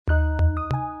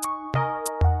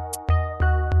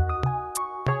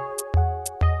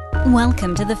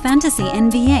Welcome to the Fantasy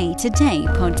NBA Today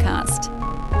podcast.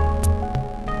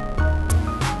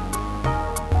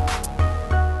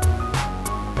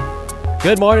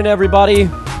 Good morning, everybody.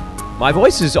 My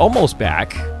voice is almost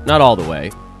back. Not all the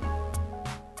way.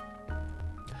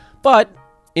 But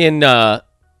in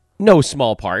no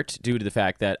small part, due to the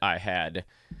fact that I had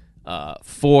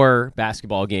 4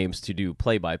 basketball games to do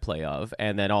play-by-play of,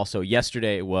 and then also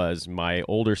yesterday was my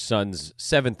older son's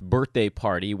 7th birthday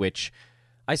party, which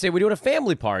I say we're doing a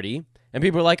family party, and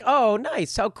people are like, oh,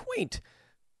 nice, how quaint.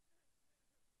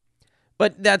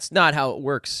 But that's not how it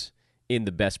works in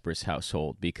the Besbris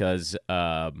household, because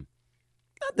not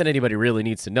that anybody really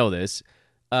needs to know this,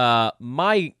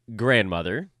 my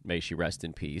grandmother, may she rest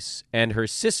in peace, and her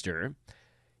sister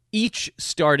each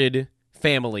started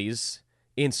families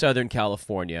in Southern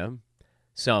California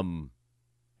some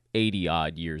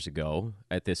 80-odd years ago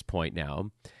at this point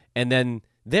now, and then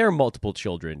their multiple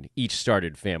children each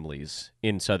started families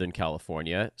in Southern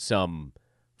California some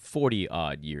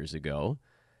 40-odd years ago,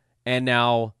 and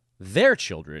now their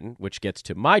children, which gets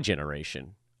to my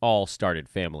generation, all started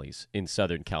families in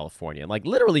Southern California. And like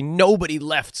literally nobody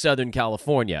left Southern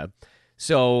California.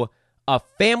 So a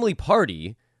family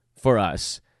party for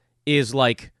us is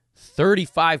like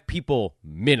 35 people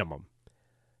minimum.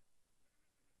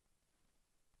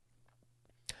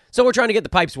 So we're trying to get the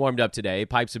pipes warmed up today.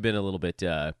 Pipes have been a little bit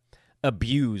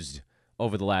abused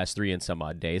over the last 3 and some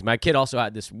odd days. My kid also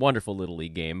had this wonderful Little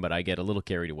League game, but I get a little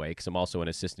carried away because I'm also an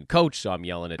assistant coach, so I'm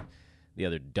yelling at the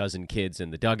other dozen kids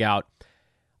in the dugout.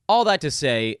 All that to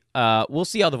say, we'll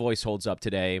see how the voice holds up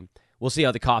today. We'll see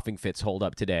how the coughing fits hold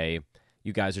up today.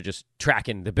 You guys are just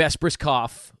tracking the Besbris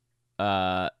cough.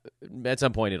 At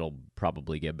some point, it'll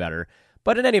probably get better.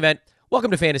 But in any event,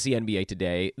 welcome to Fantasy NBA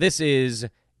Today. This is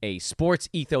a Sports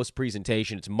Ethos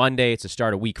presentation. It's Monday. It's the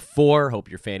start of week 4. Hope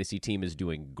your fantasy team is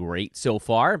doing great so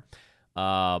far.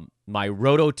 My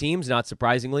roto teams, not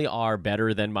surprisingly, are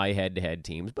better than my head-to-head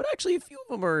teams. But actually, a few of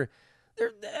them are...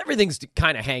 everything's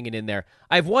kind of hanging in there.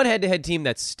 I have one head-to-head team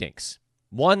that stinks.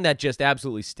 One that just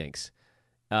absolutely stinks.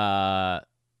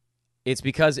 It's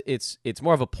because it's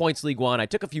more of a points league one. I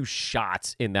took a few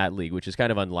shots in that league, which is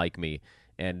kind of unlike me.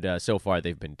 And so far,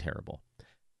 they've been terrible.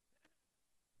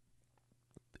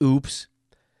 Oops.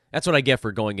 That's what I get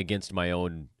for going against my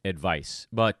own advice.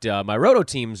 But my roto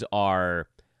teams are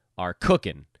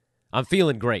cooking. I'm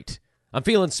feeling great. I'm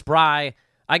feeling spry.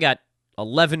 I got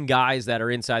 11 guys that are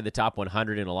inside the top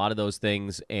 100 in a lot of those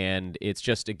things, and it's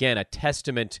just, again, a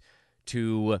testament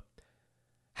to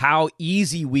how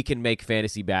easy we can make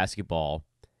fantasy basketball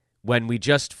when we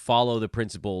just follow the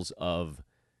principles of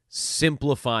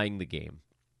simplifying the game.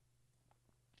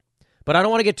 But I don't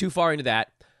want to get too far into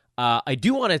that. I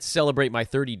do want to celebrate my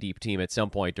 30-deep team at some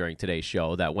point during today's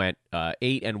show that went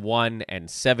 8-1 and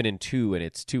 7-2 in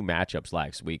its 2 matchups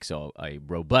last week, so a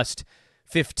robust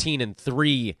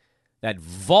 15-3 that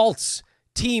vaults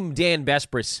Team Dan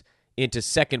Besbris into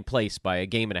second place by a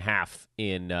game and a half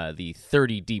in the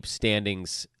 30-deep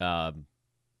standings,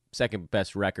 second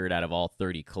best record out of all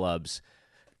 30 clubs.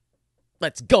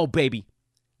 Let's go, baby.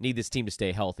 Need this team to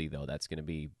stay healthy, though.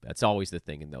 That's always the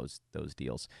thing in those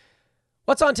deals.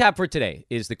 What's on tap for today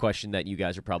is the question that you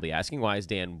guys are probably asking. Why is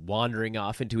Dan wandering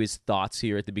off into his thoughts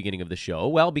here at the beginning of the show?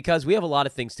 Well, because we have a lot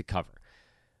of things to cover.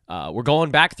 We're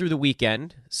going back through the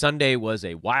weekend. Sunday was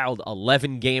a wild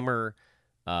 11-gamer.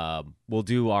 We'll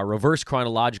do our reverse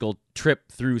chronological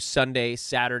trip through Sunday,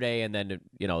 Saturday, and then,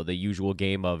 the usual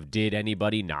game of did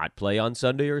anybody not play on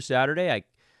Sunday or Saturday?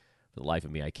 For the life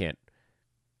of me, I can't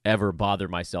ever bother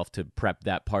myself to prep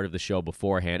that part of the show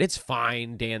beforehand. It's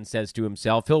fine, Dan says to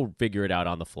himself. He'll figure it out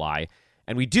on the fly.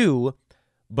 And we do,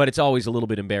 but it's always a little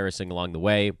bit embarrassing along the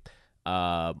way.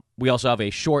 We also have a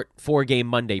short 4-game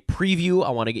Monday preview. I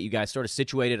want to get you guys sort of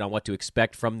situated on what to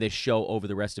expect from this show over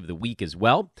the rest of the week as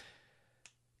well.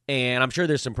 And I'm sure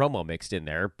there's some promo mixed in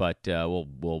there, but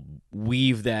we'll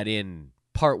weave that in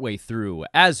partway through,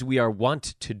 as we are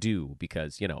wont to do,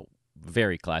 because,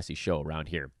 very classy show around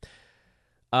here.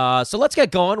 So let's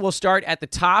get going. We'll start at the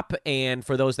top, and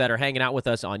for those that are hanging out with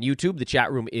us on YouTube, the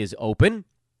chat room is open.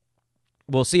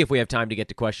 We'll see if we have time to get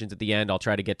to questions at the end. I'll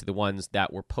try to get to the ones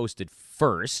that were posted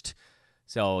first.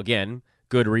 So, again,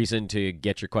 good reason to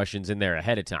get your questions in there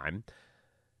ahead of time.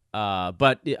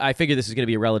 But I figure this is going to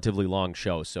be a relatively long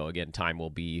show, so, again, time will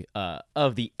be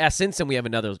of the essence, and we have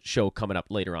another show coming up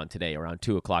later on today around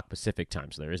 2 o'clock Pacific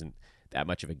time, so there isn't that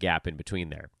much of a gap in between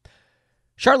there.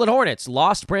 Charlotte Hornets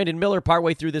lost Brandon Miller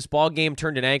partway through this ball game,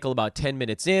 turned an ankle about 10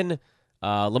 minutes in.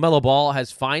 LaMelo Ball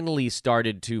has finally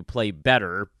started to play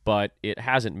better, but it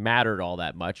hasn't mattered all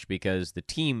that much because the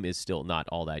team is still not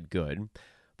all that good.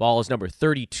 Ball is number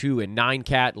 32 in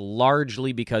 9-cat,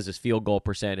 largely because his field goal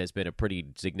percent has been a pretty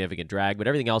significant drag, but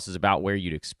everything else is about where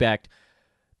you'd expect.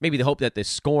 Maybe the hope that the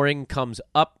scoring comes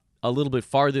up a little bit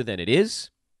farther than it is.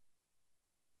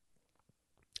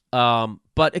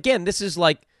 But again, this is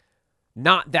like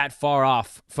not that far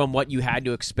off from what you had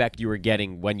to expect you were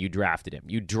getting when you drafted him.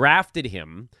 You drafted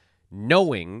him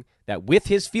knowing that with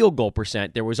his field goal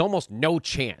percent, there was almost no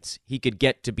chance he could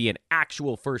get to be an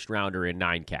actual first-rounder in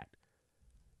 9-cat.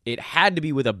 It had to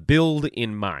be with a build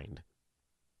in mind.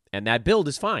 And that build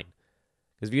is fine.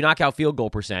 Because if you knock out field goal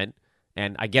percent,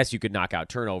 and I guess you could knock out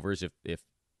turnovers if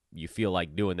you feel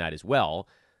like doing that as well,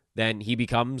 then he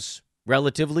becomes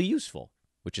relatively useful,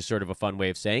 which is sort of a fun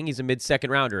way of saying he's a mid-second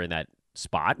rounder in that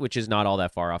spot, which is not all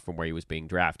that far off from where he was being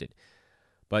drafted.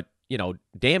 But,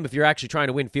 damn, if you're actually trying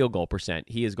to win field goal percent,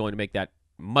 he is going to make that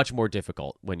much more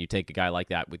difficult when you take a guy like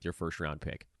that with your first-round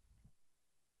pick.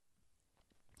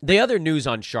 The other news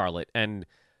on Charlotte, and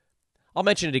I'll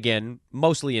mention it again,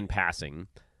 mostly in passing.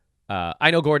 I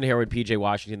know Gordon Hayward, P.J.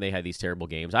 Washington, they had these terrible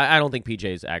games. I don't think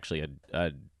P.J. is actually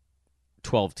a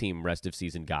 12-team rest of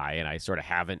season guy, and I sort of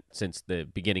haven't since the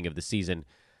beginning of the season.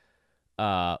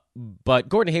 But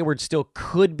Gordon Hayward still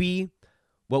could be.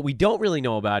 What we don't really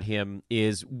know about him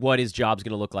is what his job's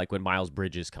going to look like when Miles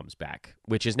Bridges comes back,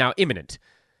 which is now imminent.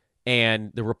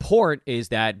 And the report is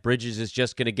that Bridges is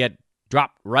just going to get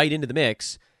dropped right into the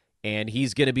mix, and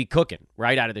he's going to be cooking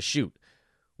right out of the chute,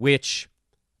 which,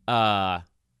 nah.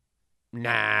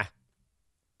 And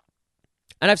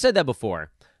I've said that before.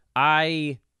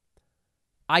 I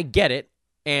get it,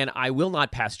 and I will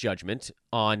not pass judgment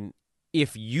on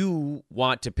if you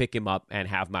want to pick him up and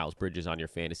have Miles Bridges on your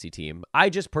fantasy team. I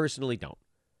just personally don't.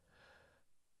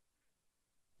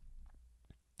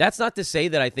 That's not to say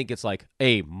that I think it's like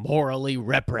a morally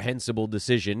reprehensible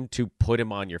decision to put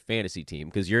him on your fantasy team,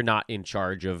 because you're not in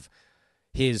charge of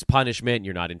his punishment.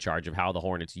 You're not in charge of how the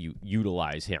Hornets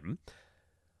utilize him.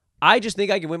 I just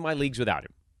think I can win my leagues without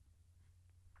him.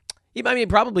 It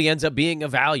probably ends up being a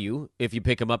value if you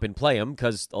pick him up and play him,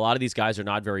 because a lot of these guys are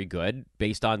not very good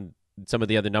based on some of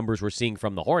the other numbers we're seeing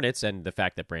from the Hornets and the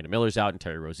fact that Brandon Miller's out and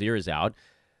Terry Rozier is out.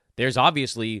 There's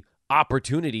obviously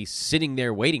opportunity sitting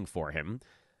there waiting for him.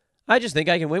 I just think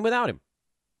I can win without him.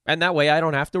 And that way I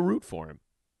don't have to root for him.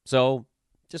 So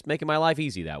just making my life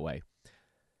easy that way.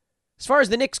 As far as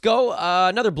the Knicks go,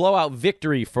 another blowout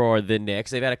victory for the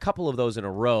Knicks. They've had a couple of those in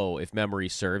a row, if memory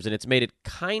serves, and it's made it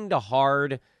kind of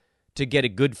hard to get a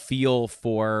good feel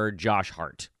for Josh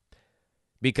Hart,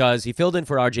 because he filled in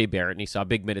for R.J. Barrett, and he saw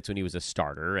big minutes when he was a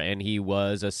starter, and he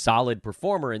was a solid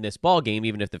performer in this ballgame,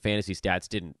 even if the fantasy stats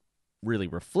didn't really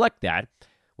reflect that,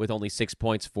 with only 6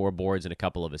 points, 4 boards, and a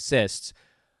couple of assists.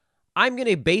 I'm going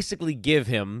to basically give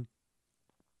him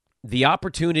the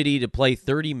opportunity to play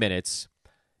 30 minutes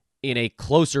in a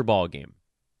closer ball game.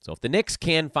 So if the Knicks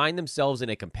can find themselves in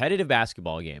a competitive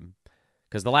basketball game,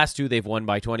 because the last two they've won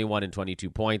by 21 and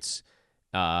 22 points,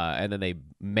 and then they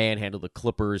manhandled the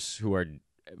Clippers, who are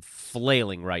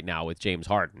flailing right now with James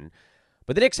Harden.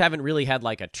 But the Knicks haven't really had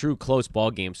like a true close ball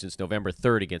game since November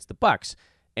 3rd against the Bucks,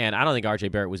 and I don't think R.J.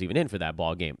 Barrett was even in for that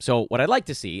ball game. So what I'd like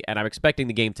to see, and I'm expecting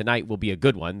the game tonight will be a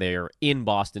good one. They're in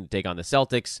Boston to take on the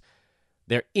Celtics.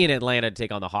 They're in Atlanta to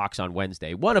take on the Hawks on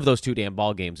Wednesday. One of those two damn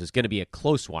ball games is going to be a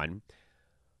close one.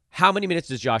 How many minutes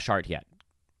does Josh Hart get?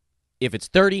 If it's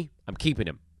 30, I'm keeping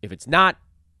him. If it's not,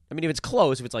 if it's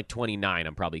close, if it's like 29,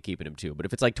 I'm probably keeping him too. But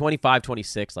if it's like 25,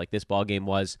 26, like this ball game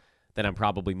was, then I'm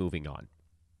probably moving on.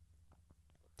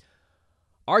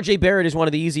 R.J. Barrett is one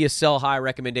of the easiest sell-high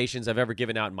recommendations I've ever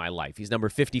given out in my life. He's number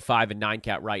 55 in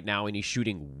 9-cat right now, and he's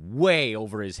shooting way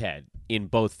over his head in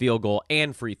both field goal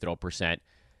and free throw percent.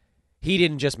 He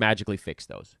didn't just magically fix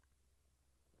those.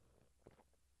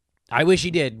 I wish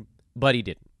he did, but he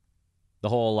didn't. The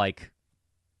whole, a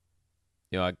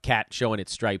cat showing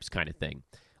its stripes kind of thing.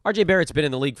 R.J. Barrett's been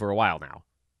in the league for a while now,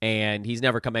 and he's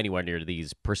never come anywhere near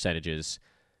these percentages.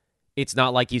 It's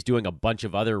not like he's doing a bunch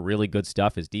of other really good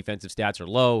stuff. His defensive stats are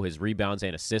low. His rebounds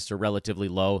and assists are relatively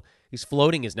low. He's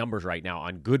floating his numbers right now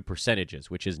on good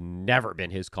percentages, which has never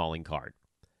been his calling card.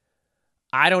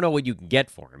 I don't know what you can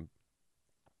get for him.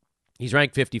 He's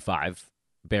ranked 55.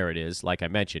 Barrett is, like I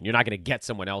mentioned. You're not going to get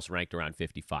someone else ranked around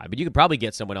 55, but you could probably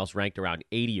get someone else ranked around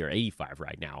 80 or 85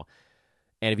 right now.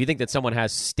 And if you think that someone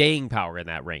has staying power in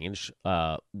that range,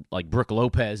 like Brook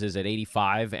Lopez is at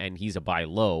 85 and he's a buy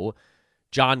low.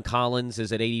 John Collins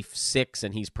is at 86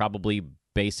 and he's probably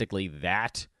basically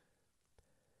that.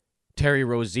 Terry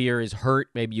Rozier is hurt.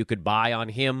 Maybe you could buy on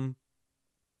him.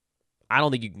 I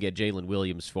don't think you can get Jalen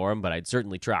Williams for him, but I'd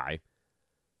certainly try.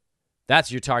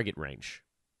 That's your target range.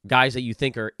 Guys that you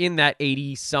think are in that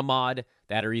 80 some odd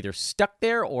that are either stuck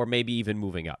there or maybe even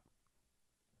moving up.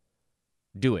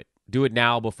 Do it. Do it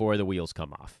now before the wheels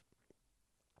come off.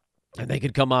 And they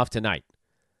could come off tonight.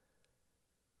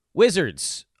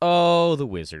 Wizards. Oh, the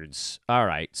Wizards. All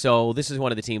right. So this is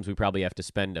one of the teams we probably have to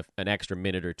spend an extra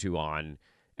minute or two on.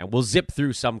 And we'll zip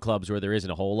through some clubs where there isn't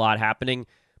a whole lot happening.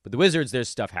 But the Wizards, there's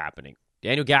stuff happening.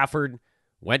 Daniel Gafford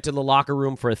went to the locker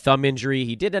room for a thumb injury.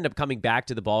 He did end up coming back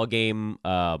to the ball game.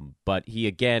 But he,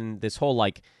 again, this whole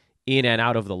like in and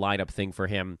out of the lineup thing for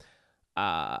him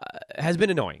has been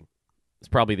annoying. It's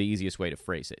probably the easiest way to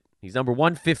phrase it. He's number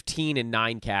 115 in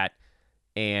 9-cat,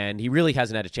 and he really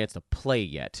hasn't had a chance to play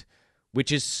yet,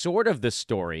 which is sort of the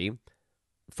story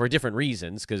for different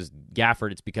reasons, because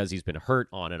Gafford, it's because he's been hurt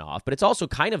on and off, but it's also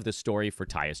kind of the story for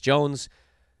Tyus Jones,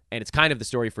 and it's kind of the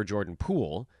story for Jordan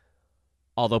Poole,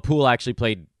 although Poole actually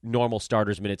played normal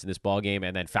starters minutes in this ballgame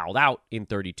and then fouled out in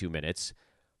 32 minutes.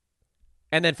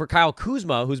 And then for Kyle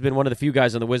Kuzma, who's been one of the few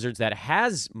guys on the Wizards that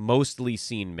has mostly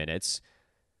seen minutes,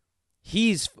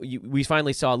 we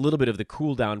finally saw a little bit of the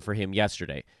cool down for him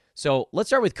yesterday. So let's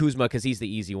start with Kuzma because he's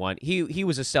the easy one. He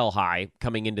was a sell high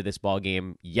coming into this ball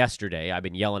game yesterday. I've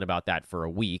been yelling about that for a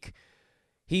week.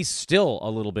 He's still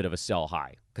a little bit of a sell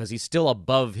high because he's still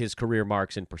above his career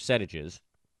marks in percentages.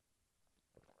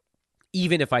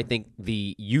 Even if I think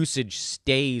the usage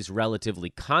stays relatively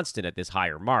constant at this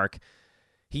higher mark,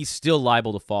 he's still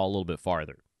liable to fall a little bit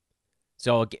farther.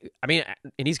 So, I mean,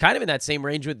 and he's kind of in that same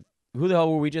range with, who the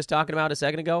hell were we just talking about a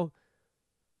second ago?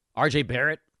 RJ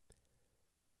Barrett.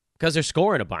 Because they're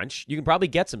scoring a bunch, you can probably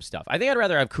get some stuff. I think I'd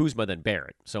rather have Kuzma than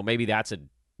Barrett, so maybe that's a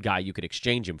guy you could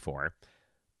exchange him for.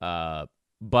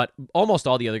 But almost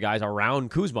all the other guys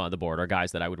around Kuzma on the board are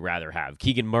guys that I would rather have.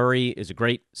 Keegan Murray is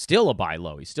still a buy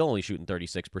low. He's still only shooting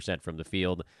 36% from the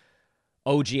field.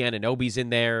 OG Anunoby's in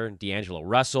there. D'Angelo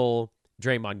Russell.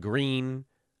 Draymond Green,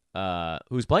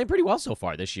 who's playing pretty well so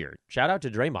far this year. Shout out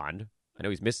to Draymond. I know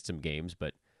he's missed some games,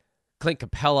 but Clint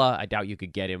Capella, I doubt you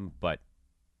could get him, but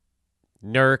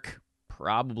Nurk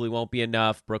probably won't be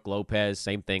enough. Brook Lopez,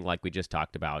 same thing like we just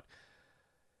talked about.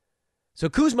 So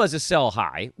Kuzma's a sell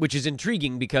high, which is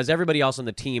intriguing because everybody else on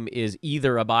the team is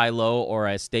either a buy low or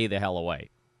a stay the hell away.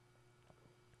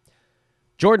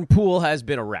 Jordan Poole has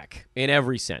been a wreck in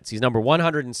every sense. He's number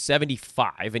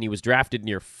 175, and he was drafted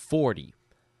near 40.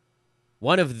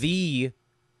 One of the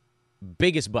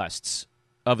biggest busts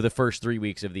of the first 3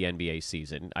 weeks of the NBA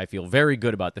season. I feel very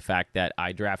good about the fact that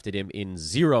I drafted him in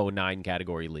 0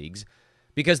 9-category leagues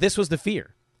because this was the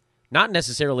fear. Not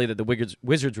necessarily that the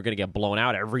Wizards were going to get blown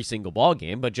out every single ball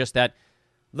game, but just that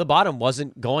the bottom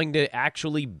wasn't going to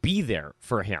actually be there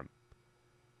for him.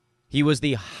 He was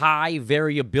the high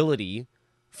variability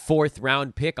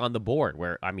 4th-round pick on the board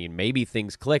where, I mean, maybe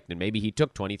things clicked and maybe he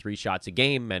took 23 shots a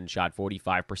game and shot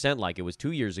 45% like it was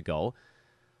 2 years ago.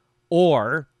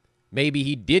 Or maybe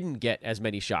he didn't get as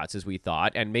many shots as we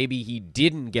thought, and maybe he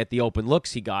didn't get the open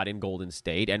looks he got in Golden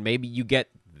State, and maybe you get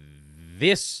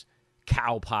this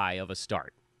cow pie of a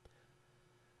start.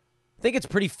 I think it's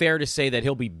pretty fair to say that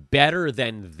he'll be better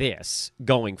than this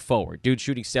going forward. Dude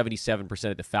shooting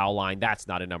 77% at the foul line, that's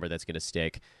not a number that's going to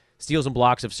stick. Steals and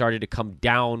blocks have started to come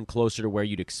down closer to where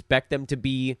you'd expect them to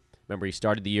be. Remember, he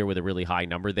started the year with a really high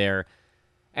number there.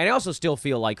 And I also still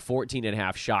feel like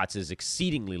 14.5 shots is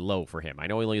exceedingly low for him. I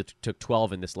know he only took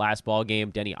 12 in this last ball game.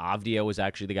 Denny Avdija was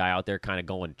actually the guy out there kind of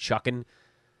going chucking.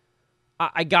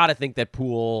 I got to think that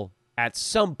Poole at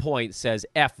some point says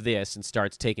F this and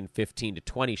starts taking 15 to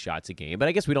 20 shots a game. But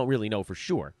I guess we don't really know for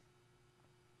sure.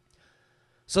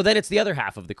 So then it's the other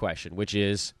half of the question, which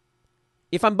is,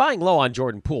 if I'm buying low on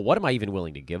Jordan Poole, what am I even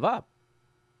willing to give up?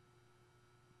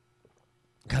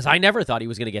 Because I never thought he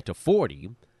was going to get to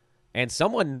 40. And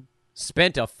someone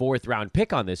spent a 4th-round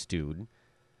pick on this dude,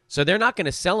 so they're not going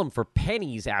to sell him for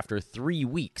pennies after 3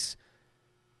 weeks.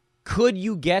 Could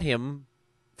you get him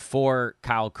for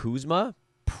Kyle Kuzma?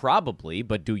 Probably,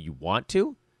 but do you want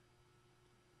to?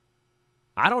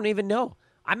 I don't even know.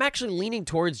 I'm actually leaning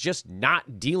towards just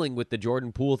not dealing with the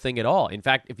Jordan Poole thing at all. In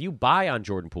fact, if you buy on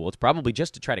Jordan Poole, it's probably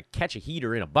just to try to catch a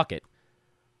heater in a bucket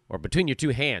or between your two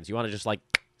hands. You want to just like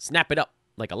snap it up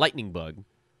like a lightning bug.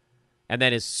 And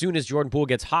then as soon as Jordan Poole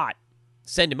gets hot,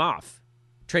 send him off.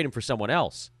 Trade him for someone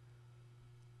else.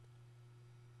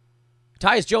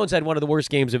 Tyus Jones had one of the worst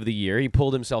games of the year. He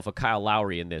pulled himself a Kyle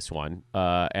Lowry in this one,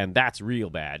 and that's real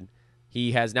bad.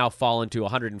 He has now fallen to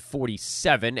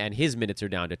 147, and his minutes are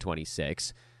down to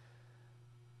 26.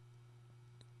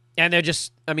 And they're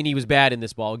just, I mean, he was bad in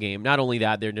this ball game. Not only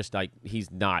that, they're just like,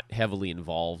 he's not heavily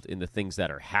involved in the things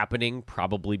that are happening,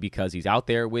 probably because he's out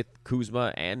there with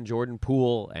Kuzma and Jordan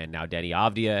Poole, and now Denny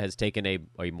Avdia has taken a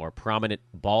more prominent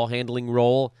ball handling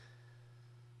role.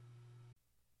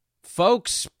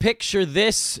 Folks, picture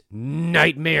this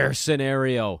nightmare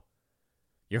scenario.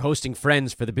 You're hosting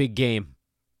friends for the big game.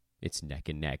 It's neck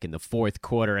and neck in the fourth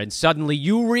quarter, and suddenly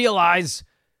you realize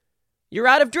you're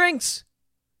out of drinks.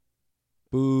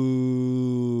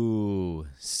 Boo,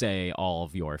 say all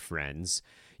of your friends.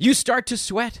 You start to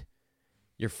sweat.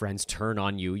 Your friends turn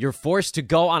on you. You're forced to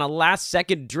go on a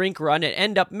last-second drink run and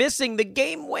end up missing the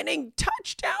game-winning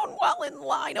touchdown while in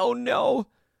line. Oh, no.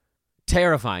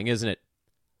 Terrifying, isn't it?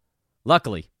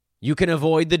 Luckily, you can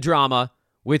avoid the drama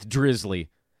with Drizzly,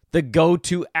 the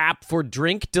go-to app for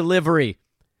drink delivery.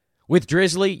 With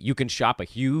Drizzly, you can shop a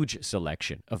huge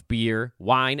selection of beer,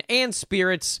 wine, and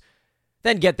spirits,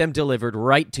 then get them delivered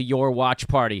right to your watch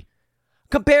party.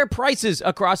 Compare prices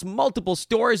across multiple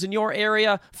stores in your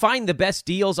area, find the best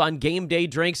deals on game day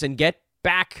drinks, and get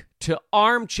back to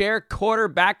armchair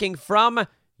quarterbacking from,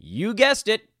 you guessed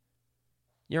it,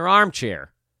 your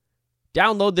armchair.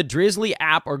 Download the Drizzly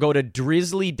app or go to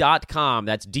drizzly.com.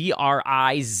 That's DRIZLY.com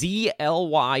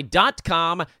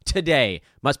today.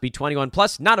 Must be 21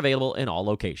 plus, not available in all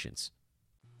locations.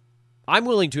 I'm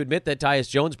willing to admit that Tyus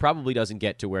Jones probably doesn't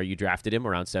get to where you drafted him,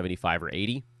 around 75 or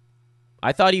 80.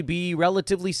 I thought he'd be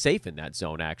relatively safe in that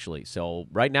zone, actually. So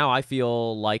right now I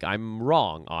feel like I'm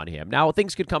wrong on him. Now,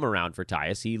 things could come around for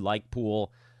Tyus. He, like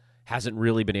Poole, hasn't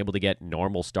really been able to get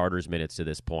normal starters minutes to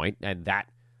this point, and that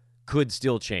could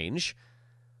still change.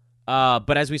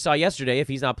 But as we saw yesterday, if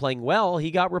he's not playing well,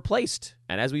 he got replaced.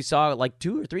 And as we saw like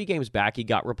 2 or 3 games back, he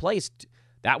got replaced.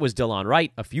 That was Delon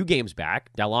Wright a few games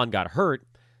back. Delon got hurt.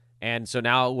 And so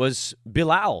now it was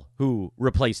Bilal who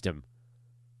replaced him.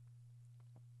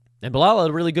 And Bilal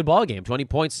had a really good ball game. 20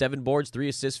 points, 7 boards, 3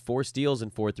 assists, 4 steals,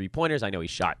 and 4 3-pointers. I know he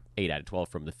shot 8 out of 12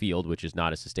 from the field, which is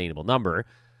not a sustainable number.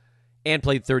 And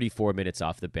played 34 minutes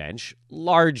off the bench,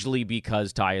 largely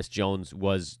because Tyus Jones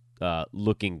was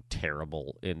looking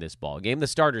terrible in this ball game. The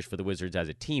starters for the Wizards as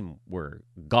a team were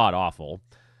god-awful.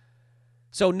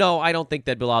 So, no, I don't think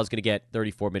that Bilal is going to get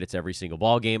 34 minutes every single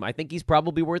ball game. I think he's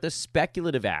probably worth a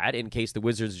speculative ad in case the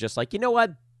Wizards are just like, you know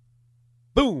what?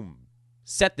 Boom.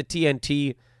 Set the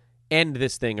TNT. End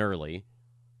this thing early.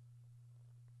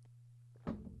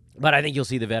 But I think you'll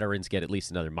see the veterans get at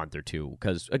least another month or two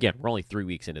because, again, we're only 3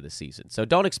 weeks into the season. So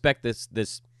don't expect this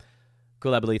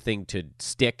Coulibaly thing to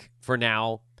stick for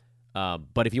now.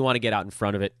 But if you want to get out in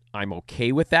front of it, I'm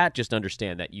okay with that. Just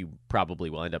understand that you probably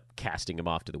will end up casting him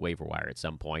off to the waiver wire at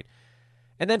some point.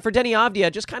 And then for Denny Avdia,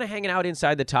 just kind of hanging out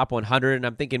inside the top 100, and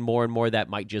I'm thinking more and more that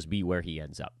might just be where he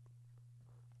ends up.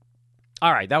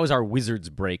 All right, that was our Wizards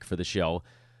break for the show.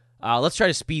 Let's try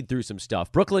to speed through some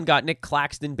stuff. Brooklyn got Nick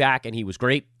Claxton back, and he was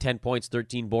great. 10 points,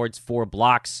 13 boards, 4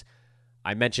 blocks.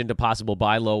 I mentioned a possible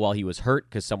buy low while he was hurt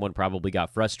because someone probably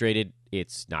got frustrated.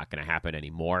 It's not going to happen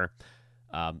anymore.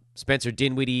 Spencer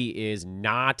Dinwiddie is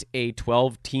not a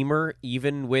 12-teamer,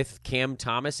 even with Cam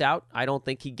Thomas out. I don't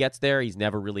think he gets there. He's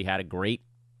never really had a great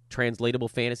translatable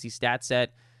fantasy stat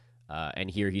set, and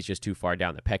here he's just too far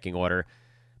down the pecking order.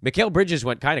 Mikal Bridges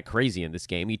went kind of crazy in this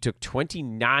game. He took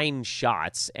 29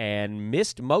 shots and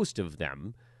missed most of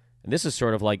them. And this is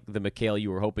sort of like the Mikal you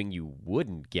were hoping you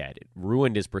wouldn't get. It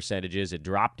ruined his percentages. It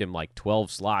dropped him like 12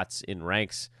 slots in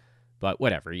ranks. But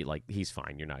whatever, he's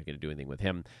fine. You're not going to do anything with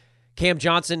him. Cam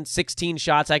Johnson, 16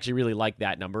 shots. I actually really like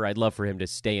that number. I'd love for him to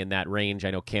stay in that range.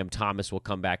 I know Cam Thomas will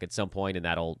come back at some point, and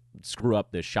that'll screw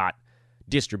up the shot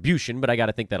distribution, but I got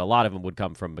to think that a lot of them would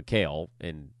come from Mikal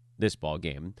in this ball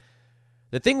game.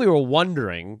 The thing we were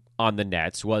wondering on the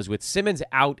Nets was with Simmons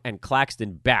out and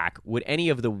Claxton back, would any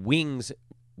of the wings,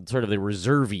 sort of the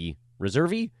reservy?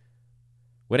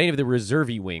 Would any of the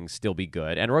reservy wings still be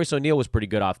good? And Royce O'Neal was pretty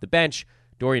good off the bench.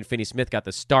 Dorian Finney-Smith got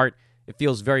the start. It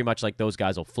feels very much like those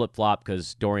guys will flip-flop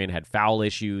because Dorian had foul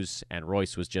issues and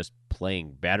Royce was just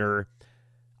playing better.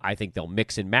 I think they'll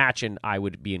mix and match, and I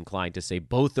would be inclined to say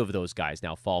both of those guys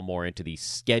now fall more into the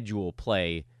schedule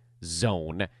play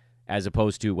zone as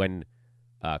opposed to when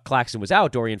Claxton was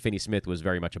out, Dorian Finney-Smith was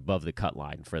very much above the cut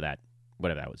line for that,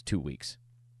 whatever that was, 2 weeks.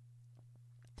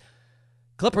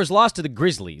 Clippers lost to the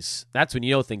Grizzlies. That's when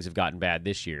you know things have gotten bad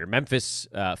this year. Memphis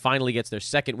finally gets their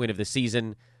second win of the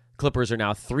season. Clippers are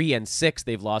now 3-6.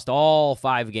 They've lost all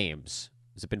 5 games.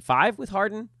 Has it been 5 with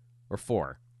Harden or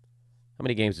 4? How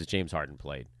many games has James Harden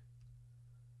played?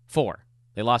 4.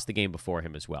 They lost the game before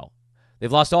him as well.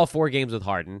 They've lost all 4 games with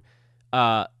Harden.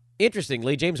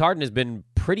 Interestingly, James Harden has been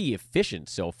pretty efficient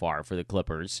so far for the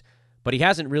Clippers, but he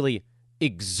hasn't really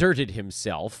exerted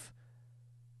himself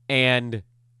And,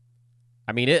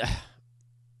 I mean,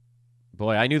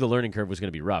 boy, I knew the learning curve was going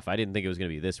to be rough. I didn't think it was going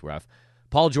to be this rough.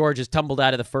 Paul George has tumbled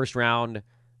out of the first round.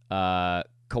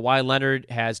 Kawhi Leonard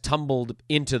has tumbled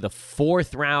into the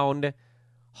fourth round.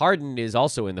 Harden is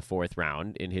also in the fourth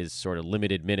round in his sort of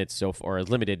limited minutes so far, or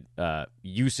limited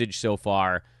usage so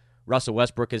far. Russell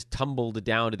Westbrook has tumbled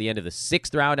down to the end of the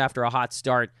sixth round after a hot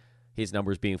start. His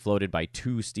numbers being floated by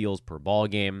 2 steals per ball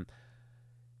game.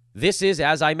 This is,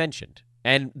 as I mentioned,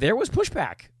 and there was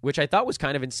pushback, which I thought was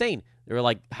kind of insane. They were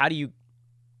like, how do you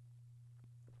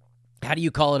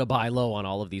call it a buy low on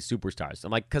all of these superstars?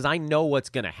 I'm like, because I know what's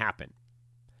going to happen.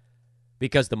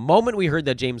 Because the moment we heard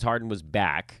that James Harden was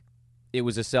back, it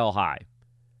was a sell high.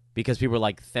 Because people were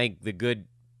like, thank the good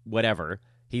whatever,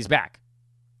 he's back.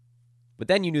 But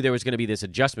then you knew there was going to be this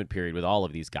adjustment period with all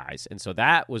of these guys. And so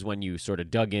that was when you sort of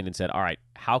dug in and said, all right,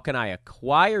 how can I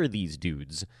acquire these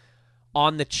dudes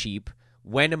on the cheap?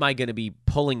 When am I going to be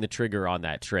pulling the trigger on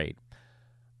that trade?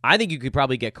 I think you could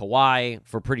probably get Kawhi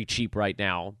for pretty cheap right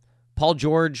now. Paul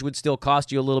George would still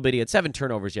cost you a little bit. He had 7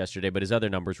 turnovers yesterday, but his other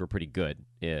numbers were pretty good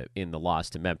in the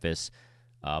loss to Memphis.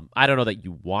 I don't know that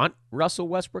you want Russell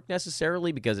Westbrook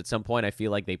necessarily, because at some point I feel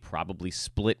like they probably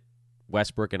split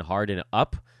Westbrook and Harden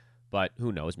up. But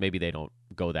who knows? Maybe they don't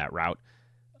go that route.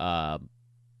 But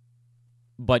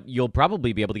you'll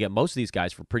probably be able to get most of these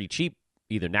guys for pretty cheap,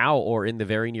 either now or in the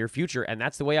very near future, and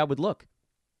that's the way I would look.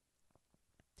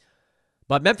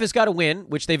 But Memphis got a win,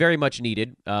 which they very much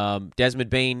needed. Desmond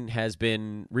Bane has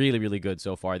been really, really good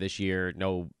so far this year.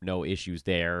 No issues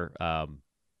there.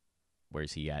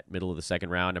 Where's he at? Middle of the second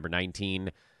round, number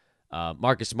 19.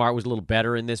 Marcus Smart was a little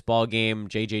better in this ball game.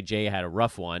 JJJ had a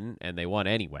rough one, and they won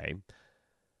anyway.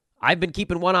 I've been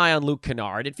keeping one eye on Luke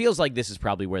Kennard. It feels like this is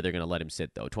probably where they're going to let him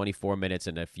sit, though. 24 minutes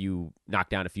and knock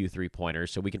down a few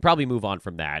three-pointers, so we can probably move on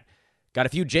from that. Got a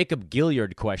few Jacob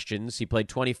Gilyard questions. He played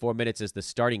 24 minutes as the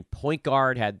starting point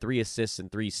guard, had 3 assists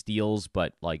and 3 steals,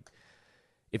 but,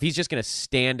 if he's just going to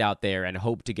stand out there and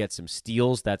hope to get some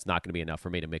steals, that's not going to be enough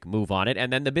for me to make a move on it.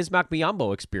 And then the Bismack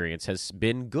Biyombo experience has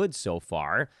been good so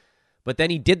far, but then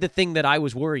he did the thing that I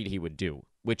was worried he would do,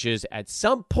 which is at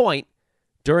some point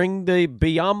during the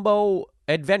Biyombo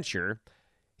adventure,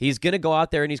 he's going to go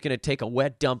out there and he's going to take a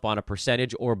wet dump on a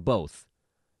percentage or both.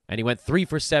 And he went 3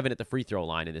 for 7 at the free throw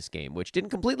line in this game, which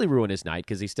didn't completely ruin his night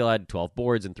because he still had 12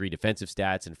 boards and 3 defensive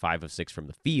stats and 5 of 6 from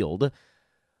the field.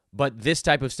 But this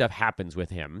type of stuff happens with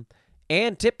him.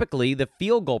 And typically the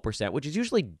field goal percent, which is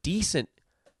usually decent,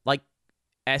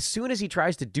 as soon as he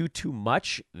tries to do too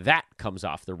much, that comes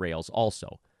off the rails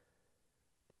also.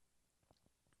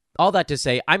 All that to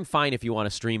say, I'm fine if you want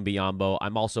to stream Biyombo.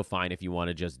 I'm also fine if you want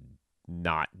to just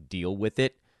not deal with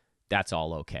it. That's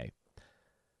all okay.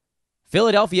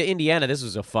 Philadelphia, Indiana, this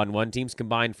was a fun one. Teams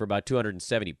combined for about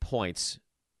 270 points.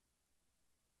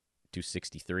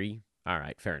 263. All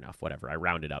right, fair enough. Whatever. I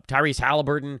rounded up. Tyrese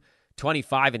Halliburton,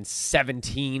 25 and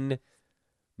 17.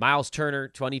 Miles Turner,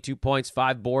 22 points,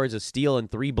 5 boards, a steal,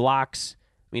 and 3 blocks.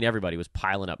 I mean, everybody was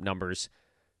piling up numbers.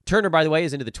 Turner, by the way,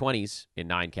 is into the 20s in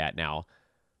 9-cat now.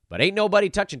 But ain't nobody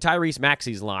touching Tyrese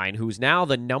Maxey's line, who's now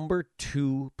the number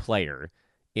 2 player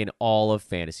in all of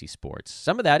fantasy sports.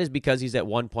 Some of that is because he's at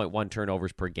 1.1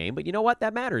 turnovers per game, but you know what?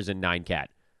 That matters in 9-cat.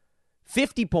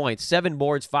 50 points, 7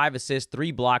 boards, 5 assists,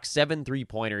 3 blocks, 7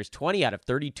 3-pointers, 20 out of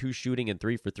 32 shooting, and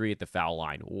 3 for 3 at the foul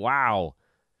line. Wow.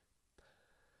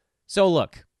 So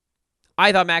look,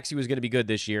 I thought Maxey was going to be good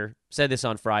this year. Said this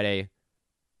on Friday.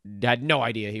 Had no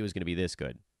idea he was going to be this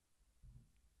good.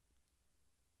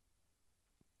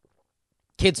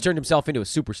 Kid's turned himself into a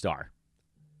superstar.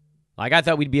 I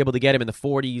thought we'd be able to get him in the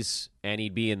 40s, and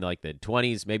he'd be in the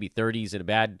 20s, maybe 30s in a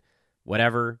bad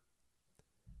whatever.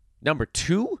 Number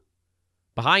 2?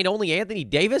 Behind only Anthony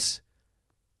Davis?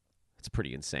 That's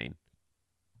pretty insane.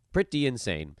 Pretty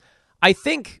insane. I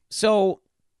think, some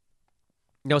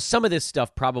of this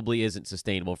stuff probably isn't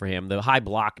sustainable for him. The high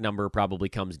block number probably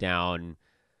comes down.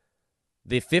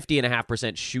 The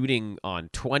 50.5% shooting on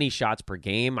 20 shots per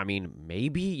game, I mean,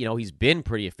 maybe, he's been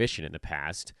pretty efficient in the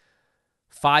past.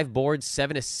 5 boards,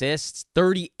 7 assists,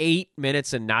 38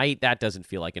 minutes a night. That doesn't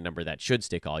feel like a number that should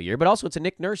stick all year, but also it's a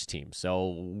Nick Nurse team,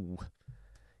 so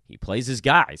he plays his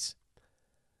guys.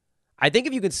 I think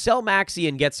if you could sell Maxey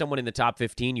and get someone in the top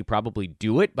 15, you probably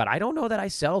do it, but I don't know that I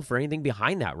sell for anything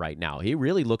behind that right now. He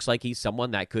really looks like he's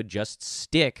someone that could just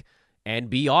stick and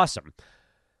be awesome.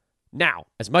 Now,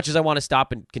 as much as I want to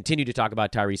stop and continue to talk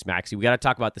about Tyrese Maxey, we got to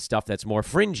talk about the stuff that's more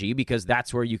fringy because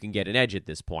that's where you can get an edge at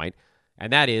this point,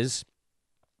 and that is,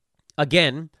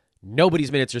 again,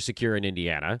 nobody's minutes are secure in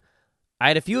Indiana. I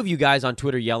had a few of you guys on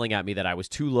Twitter yelling at me that I was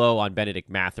too low on Benedict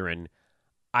Mathurin.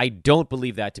 I don't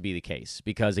believe that to be the case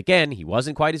because, again, he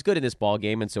wasn't quite as good in this ball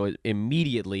game, and so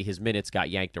immediately his minutes got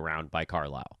yanked around by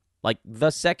Carlisle. Like,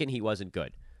 the second he wasn't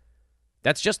good.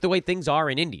 That's just the way things are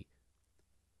in Indy.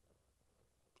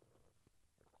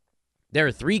 There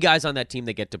are 3 guys on that team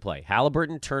that get to play.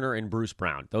 Halliburton, Turner, and Bruce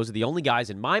Brown. Those are the only guys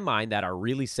in my mind that are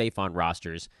really safe on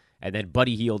rosters. And then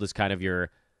Buddy Hield is kind of your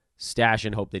stash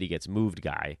and hope that he gets moved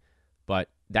guy. But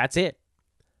that's it.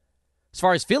 As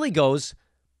far as Philly goes,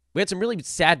 we had some really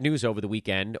sad news over the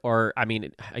weekend. Or, I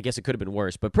mean, I guess it could have been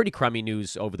worse, but pretty crummy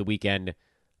news over the weekend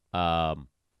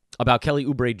about Kelly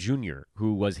Oubre Jr.,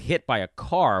 who was hit by a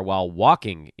car while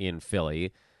walking in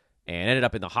Philly and ended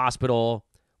up in the hospital.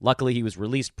 Luckily, he was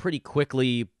released pretty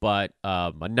quickly, but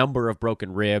a number of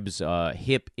broken ribs,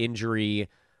 hip injury,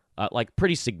 like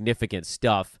pretty significant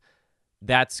stuff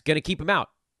that's going to keep him out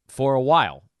for a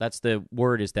while. That's the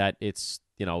word, is that it's,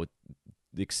 the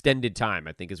extended time,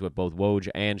 I think is what both Woj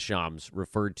and Shams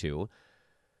referred to,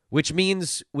 which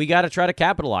means we got to try to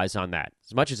capitalize on that.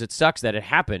 As much as it sucks that it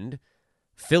happened,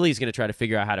 Philly's going to try to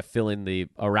figure out how to fill in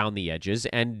around the edges,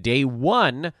 and day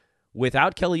one,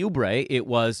 without Kelly Oubre, it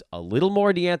was a little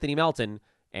more DeAnthony Melton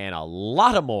and a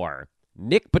lot of more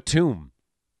Nick Batum,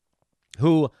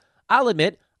 who, I'll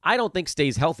admit, I don't think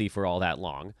stays healthy for all that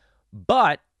long.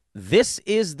 But this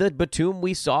is the Batum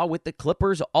we saw with the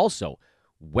Clippers also.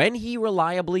 When he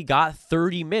reliably got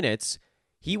 30 minutes,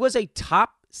 he was a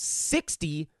top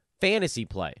 60 fantasy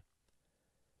play.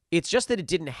 It's just that it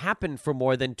didn't happen for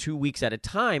more than 2 weeks at a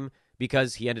time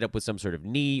because he ended up with some sort of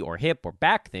knee or hip or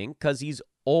back thing because he's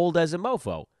old as a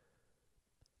mofo.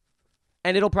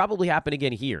 And it'll probably happen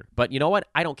again here. But you know what?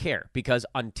 I don't care because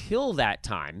until that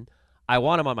time, I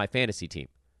want him on my fantasy team.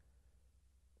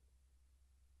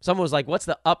 Someone was like, what's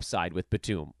the upside with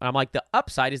Batum? And I'm like, the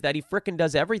upside is that he frickin'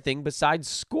 does everything besides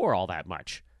score all that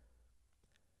much.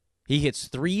 He hits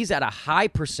threes at a high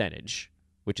percentage,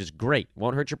 which is great.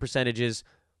 Won't hurt your percentages.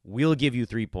 We'll give you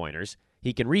 3-pointers.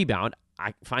 He can rebound.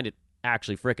 I find it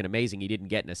actually freaking amazing he didn't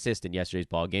get an assist in yesterday's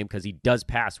ball game because he does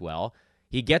pass well.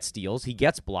 He gets steals. He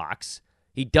gets blocks.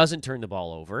 He doesn't turn the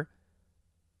ball over.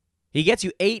 He gets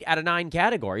you 8 out of 9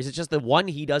 categories. It's just the one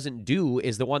he doesn't do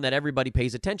is the one that everybody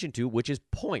pays attention to, which is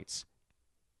points.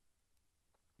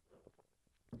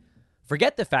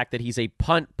 Forget the fact that he's a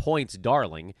punt points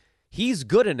darling. He's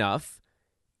good enough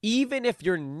even if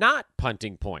you're not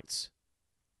punting points.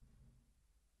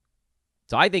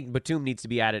 So I think Batum needs to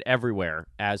be added everywhere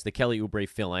as the Kelly Oubre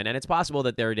fill-in. And it's possible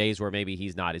that there are days where maybe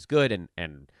he's not as good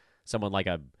and someone like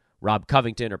a Rob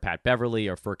Covington or Pat Beverly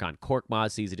or Furkan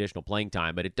Korkmaz sees additional playing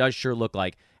time. But it does sure look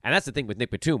like, and that's the thing with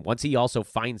Nick Batum, once he also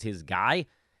finds his guy,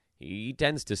 he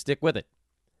tends to stick with it.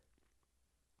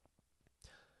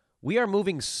 We are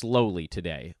moving slowly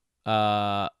today.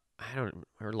 We're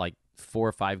like 4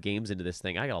 or 5 games into this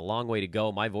thing. I got a long way to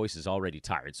go. My voice is already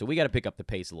tired. So we got to pick up the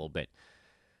pace a little bit.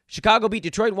 Chicago beat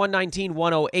Detroit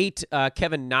 119-108.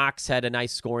 Kevin Knox had a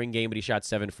nice scoring game, but he shot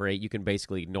 7 for 8. You can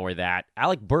basically ignore that.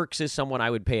 Alec Burks is someone I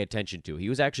would pay attention to. He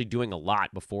was actually doing a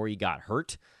lot before he got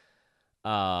hurt.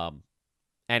 And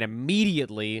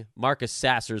immediately, Marcus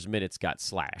Sasser's minutes got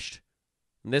slashed.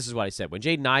 And this is what I said. When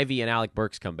Jaden Ivey and Alec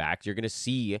Burks come back, you're going to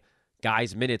see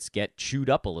guys' minutes get chewed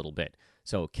up a little bit.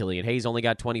 So Killian Hayes only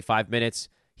got 25 minutes.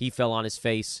 He fell on his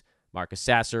face. Marcus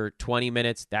Sasser, 20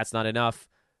 minutes. That's not enough.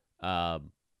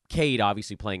 Cade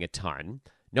obviously playing a ton.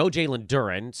 No Jalen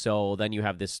Duren, so then you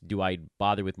have this do I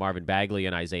bother with Marvin Bagley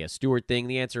and Isaiah Stewart thing?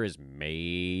 The answer is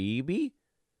maybe.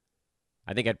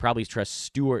 I think I'd probably trust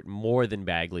Stewart more than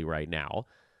Bagley right now.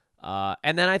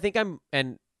 And then I think I'm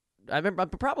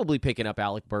probably picking up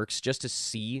Alec Burks just to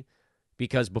see,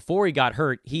 because before he got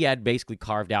hurt, he had basically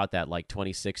carved out that like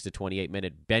 26 to 28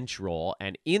 minute bench role,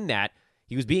 and in that,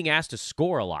 he was being asked to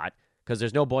score a lot because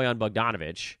there's no Bojan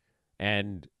Bogdanovic,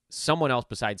 and someone else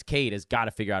besides Cade has got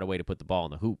to figure out a way to put the ball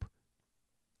in the hoop.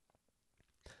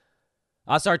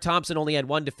 Asar Thompson only had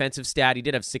 1 defensive stat. He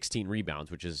did have 16 rebounds,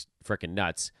 which is freaking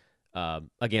nuts.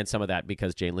 Again, some of that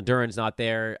because Jalen Duren's not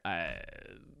there.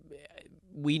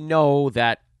 We know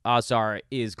that Asar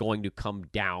is going to come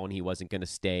down. He wasn't going to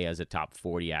stay as a top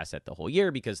 40 asset the whole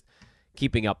year because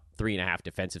keeping up 3.5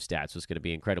 defensive stats was going to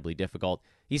be incredibly difficult.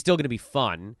 He's still going to be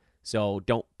fun, so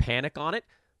don't panic on it.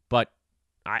 But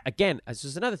again, this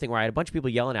is another thing where I had a bunch of people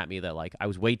yelling at me that like I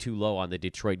was way too low on the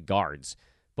Detroit guards.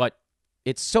 But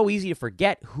it's so easy to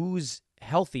forget who's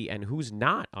healthy and who's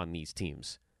not on these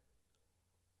teams.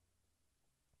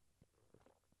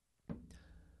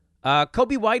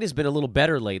 Kobe White has been a little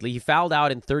better lately. He fouled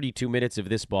out in 32 minutes of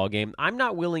this ball game. I'm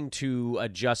not willing to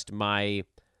adjust my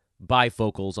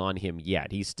bifocals on him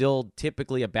yet. He's still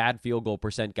typically a bad field goal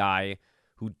percent guy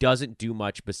who doesn't do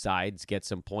much besides get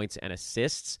some points and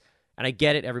assists. And I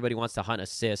get it. Everybody wants to hunt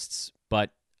assists,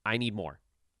 but I need more.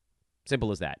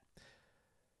 Simple as that.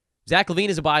 Zach LaVine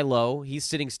is a buy low. He's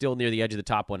sitting still near the edge of the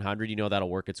top 100. You know that'll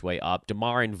work its way up.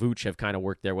 DeMar and Vooch have kind of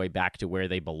worked their way back to where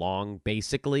they belong,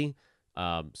 basically.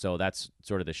 So that's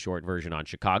sort of the short version on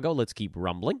Chicago. Let's keep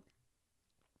rumbling.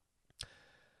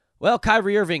 Well,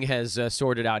 Kyrie Irving has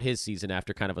sorted out his season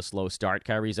after kind of a slow start.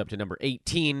 Kyrie's up to number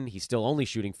 18. He's still only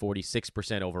shooting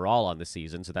 46% overall on the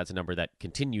season, so that's a number that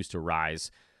continues to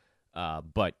rise.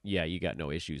 But, yeah, you got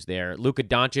no issues there. Luka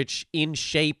Doncic in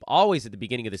shape, always at the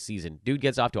beginning of the season. Dude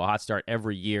gets off to a hot start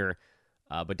every year.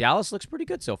 But Dallas looks pretty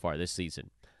good so far this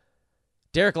season.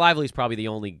 Derek Lively's probably the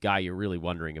only guy you're really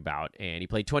wondering about. And he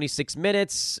played 26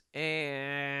 minutes,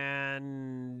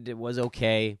 and it was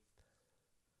okay.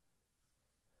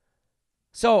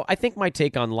 So I think my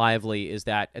take on Lively is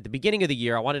that at the beginning of the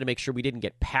year, I wanted to make sure we didn't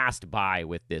get passed by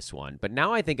with this one. But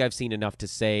now I think I've seen enough to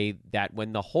say that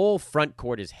when the whole front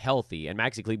court is healthy, and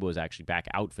Maxi Kleber was actually back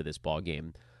out for this ball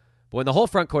game, but when the whole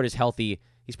front court is healthy,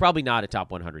 he's probably not a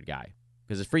top 100 guy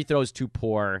because his free throw is too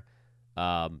poor,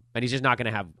 and he's just not going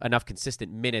to have enough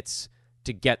consistent minutes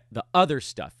to get the other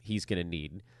stuff he's going to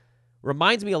need.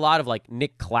 Reminds me a lot of like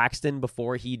Nick Claxton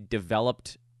before he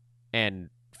developed and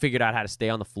figured out how to stay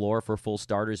on the floor for full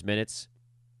starters minutes.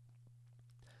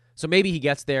 So maybe he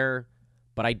gets there,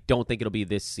 but I don't think it'll be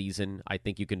this season. I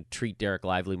think you can treat Derek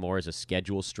Lively more as a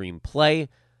schedule stream play.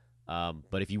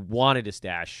 But if you wanted to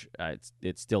stash,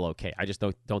 it's still okay. I just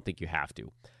don't think you have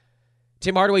to.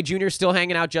 Tim Hardaway Jr. still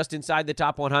hanging out just inside the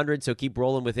top 100, so keep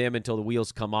rolling with him until the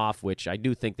wheels come off, which I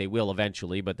do think they will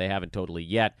eventually, but they haven't totally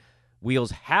yet.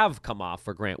 Wheels have come off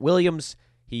for Grant Williams.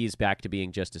 He's back to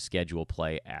being just a schedule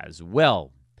play as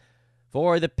well.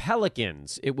 For the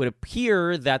Pelicans, it would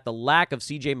appear that the lack of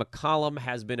C.J. McCollum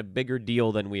has been a bigger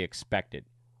deal than we expected.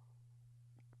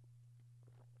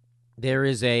 There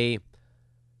is a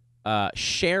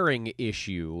sharing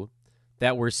issue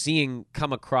that we're seeing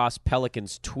come across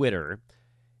Pelicans Twitter.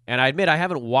 And I admit I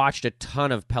haven't watched a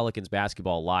ton of Pelicans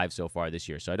basketball live so far this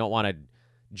year, so I don't want to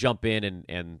jump in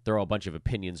and throw a bunch of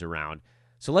opinions around.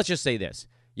 So let's just say this.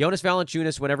 Jonas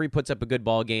Valanciunas, whenever he puts up a good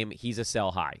ball game, he's a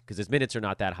sell high because his minutes are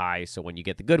not that high, so when you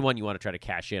get the good one, you want to try to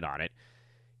cash in on it.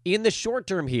 In the short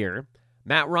term here,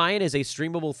 Matt Ryan is a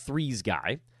streamable threes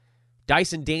guy.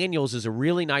 Dyson Daniels is a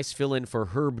really nice fill-in for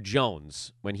Herb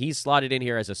Jones. When he's slotted in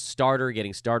here as a starter,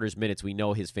 getting starters minutes, we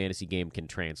know his fantasy game can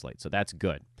translate, so that's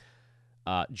good.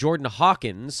 Jordan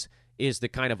Hawkins is the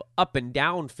kind of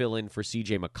up-and-down fill-in for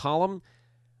C.J. McCollum.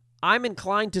 I'm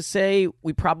inclined to say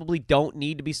we probably don't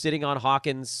need to be sitting on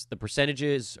Hawkins. The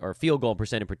percentages, or field goal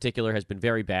percent in particular, has been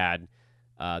very bad.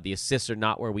 The assists are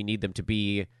not where we need them to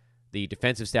be. The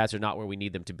defensive stats are not where we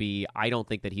need them to be. I don't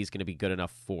think that he's going to be good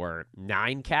enough for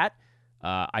 9-cat.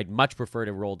 I'd much prefer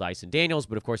to roll Dyson Daniels,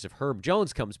 but of course if Herb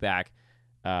Jones comes back,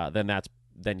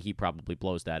 then he probably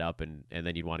blows that up, and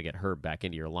then you'd want to get Herb back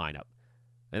into your lineup.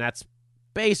 And that's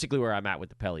basically where I'm at with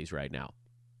the Pellies right now.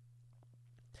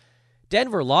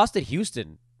 Denver lost at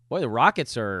Houston. Boy, the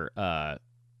Rockets are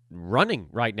running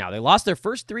right now. They lost their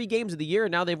first 3 games of the year,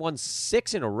 and now they've won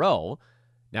 6 in a row.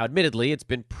 Now, admittedly, it's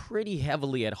been pretty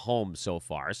heavily at home so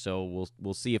far, so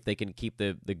we'll see if they can keep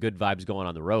the good vibes going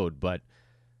on the road. But,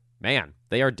 man,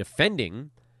 they are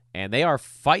defending, and they are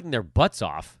fighting their butts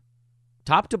off.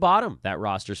 Top to bottom, that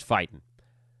roster's fighting.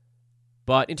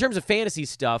 But in terms of fantasy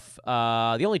stuff,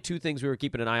 the only 2 things we were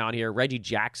keeping an eye on here, Reggie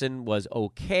Jackson was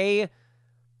okay.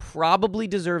 Probably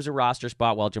deserves a roster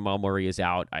spot while Jamal Murray is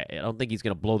out. I don't think he's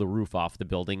going to blow the roof off the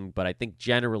building, but I think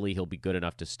generally he'll be good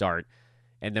enough to start.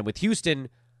 And then with Houston,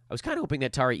 I was kind of hoping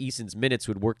that Tari Eason's minutes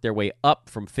would work their way up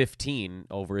from 15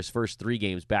 over his first 3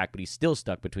 games back, but he's still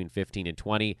stuck between 15 and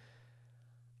 20.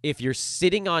 If you're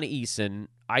sitting on Eason,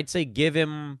 I'd say give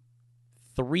him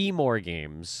 3 more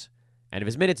games, and if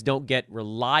his minutes don't get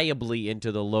reliably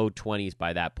into the low 20s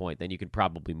by that point, then you can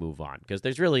probably move on, because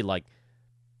there's really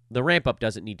the ramp-up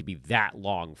doesn't need to be that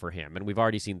long for him, and we've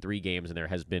already seen 3 games, and there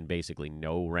has been basically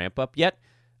no ramp-up yet.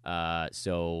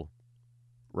 So,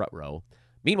 ruh-roh.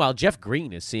 Meanwhile, Jeff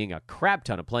Green is seeing a crap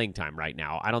ton of playing time right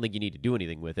now. I don't think you need to do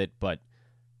anything with it, but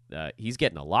he's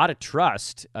getting a lot of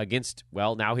trust against,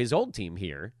 well, now his old team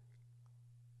here.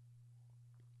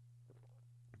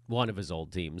 One of his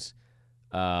old teams.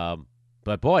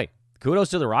 But, boy,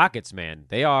 kudos to the Rockets, man.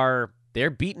 They're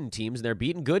beating teams, and they're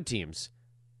beating good teams.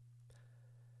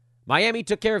 Miami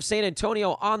took care of San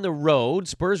Antonio on the road.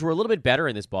 Spurs were a little bit better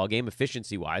in this ballgame,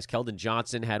 efficiency-wise. Keldon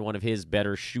Johnson had one of his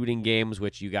better shooting games,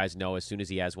 which you guys know as soon as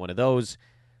he has one of those,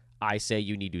 I say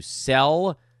you need to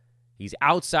sell. He's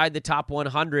outside the top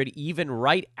 100 even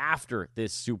right after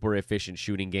this super efficient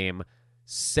shooting game.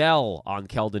 Sell on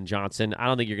Keldon Johnson. I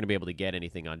don't think you're going to be able to get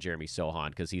anything on Jeremy Sohan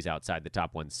because he's outside the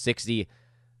top 160.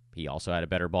 He also had a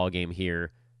better ball game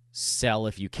here. Sell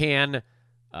if you can.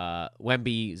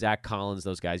 Wemby, Zach Collins,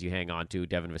 those guys you hang on to.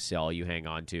 Devin Vassell, you hang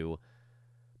on to.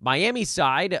 Miami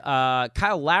side,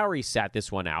 Kyle Lowry sat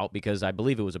this one out because I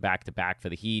believe it was a back-to-back for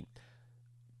the Heat.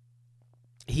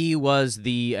 He was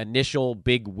the initial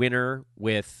big winner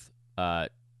with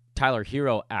Tyler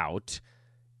Hero out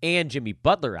and Jimmy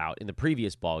Butler out in the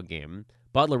previous ball game.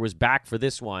 Butler was back for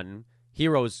this one.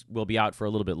 Heroes will be out for a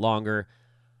little bit longer.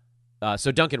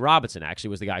 So Duncan Robinson actually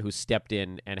was the guy who stepped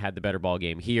in and had the better ball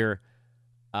game here.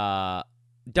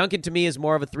 Duncan, to me, is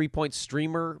more of a three-point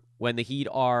streamer when the Heat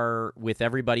are with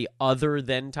everybody other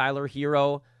than Tyler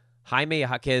Hero. Jaime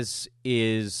Jaquez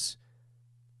is...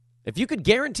 If you could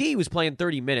guarantee he was playing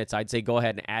 30 minutes, I'd say go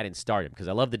ahead and add and start him because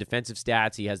I love the defensive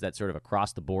stats. He has that sort of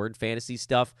across-the-board fantasy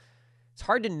stuff. It's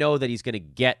hard to know that he's going to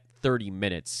get 30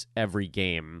 minutes every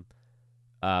game.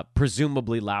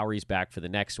 Presumably Lowry's back for the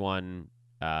next one,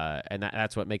 and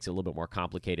that's what makes it a little bit more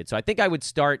complicated. So I think I would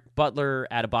start Butler,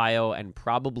 Adebayo, and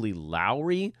probably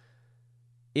Lowry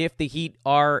if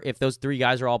those three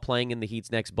guys are all playing in the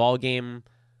Heat's next ball game.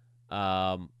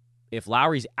 If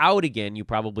Lowry's out again, you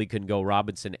probably can go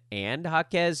Robinson and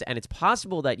Jaquez, and it's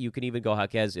possible that you can even go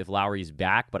Jaquez if Lowry's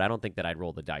back, but I don't think that I'd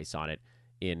roll the dice on it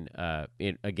in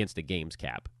against a games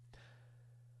cap.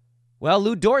 Well,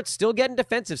 Lou Dort's still getting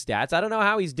defensive stats. I don't know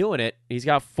how he's doing it. He's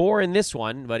got 4 in this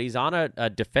one, but he's on a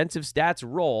defensive stats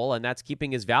roll, and that's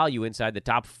keeping his value inside the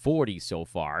top 40 so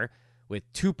far with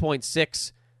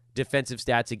 2.6 defensive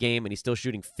stats a game, and he's still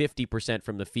shooting 50%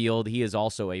 from the field. He is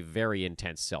also a very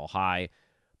intense sell high.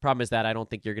 Problem is that I don't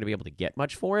think you're going to be able to get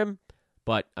much for him.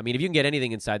 But, I mean, if you can get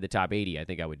anything inside the top 80, I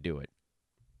think I would do it.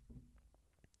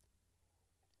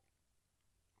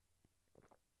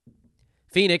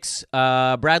 Phoenix,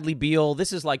 Bradley Beal.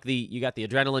 This is like you got the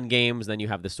adrenaline games, then you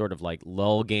have this sort of like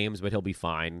lull games, but he'll be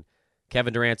fine.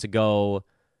 Kevin Durant's a go.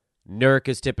 Nurk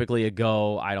is typically a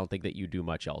go. I don't think that you do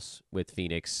much else with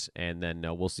Phoenix. And then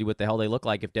we'll see what the hell they look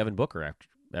like if Devin Booker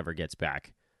ever gets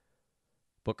back.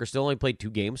 Booker still only played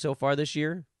 2 games so far this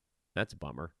year. That's a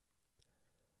bummer.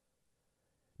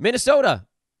 Minnesota,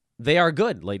 they are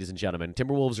good, ladies and gentlemen.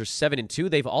 Timberwolves are 7-2.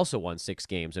 They've also won 6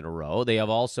 games in a row. They have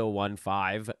also won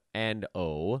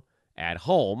 5-0 at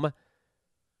home.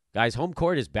 Guys, home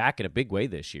court is back in a big way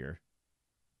this year.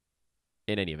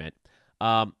 In any event,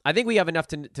 I think we have enough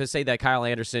to say that Kyle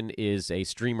Anderson is a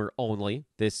streamer only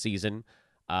this season.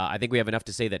 I think we have enough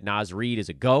to say that Naz Reid is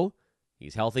a go.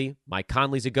 He's healthy. Mike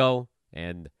Conley's a go.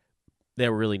 And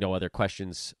there were really no other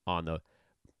questions on the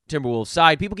Timberwolves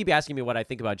side. People keep asking me what I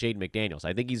think about Jaden McDaniels.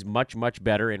 I think he's much, much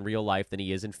better in real life than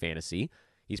he is in fantasy.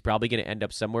 He's probably going to end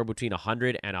up somewhere between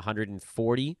 100 and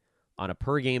 140 on a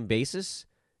per-game basis,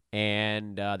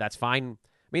 and that's fine.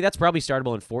 I mean, that's probably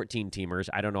startable in 14-teamers.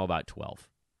 I don't know about 12.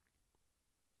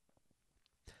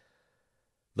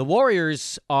 The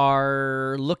Warriors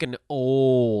are looking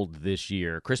old this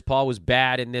year. Chris Paul was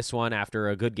bad in this one after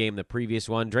a good game the previous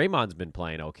one. Draymond's been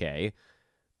playing okay,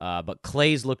 but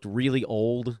Klay's looked really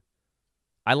old.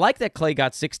 I like that Klay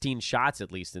got 16 shots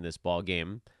at least in this ball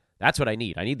game. That's what I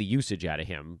need. I need the usage out of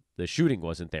him. The shooting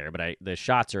wasn't there, but the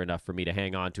shots are enough for me to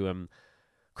hang on to him.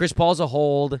 Chris Paul's a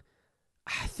hold.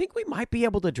 I think we might be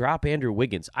able to drop Andrew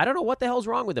Wiggins. I don't know what the hell's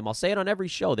wrong with him. I'll say it on every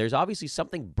show. There's obviously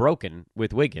something broken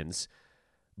with Wiggins.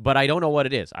 But I don't know what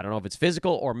it is. I don't know if it's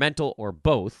physical or mental or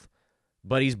both,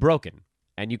 but he's broken.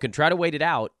 And you can try to wait it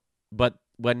out, but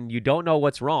when you don't know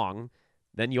what's wrong,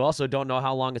 then you also don't know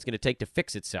how long it's going to take to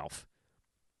fix itself.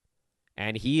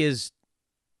 And he is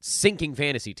sinking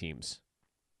fantasy teams.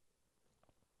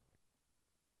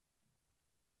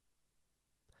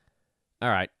 All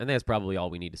right, and that's probably all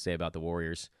we need to say about the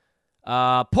Warriors.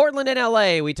 Portland and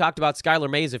LA, we talked about Skylar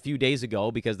Mays a few days ago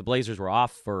because the Blazers were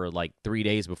off for like 3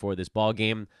 days before this ball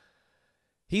game.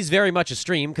 He's very much a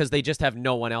stream because they just have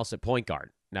no one else at point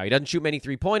guard. Now, he doesn't shoot many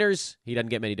three-pointers. He doesn't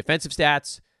get many defensive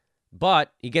stats,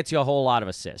 but he gets you a whole lot of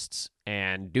assists.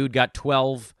 And dude got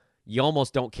 12. You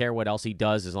almost don't care what else he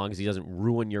does as long as he doesn't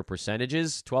ruin your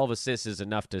percentages. 12 assists is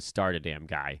enough to start a damn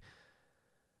guy.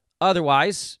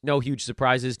 Otherwise, no huge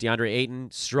surprises. DeAndre Ayton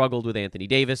struggled with Anthony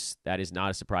Davis. That is not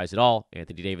a surprise at all.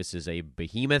 Anthony Davis is a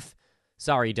behemoth.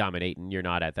 Sorry, Domin Ayton, you're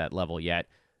not at that level yet.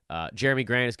 Jeremy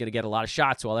Grant is going to get a lot of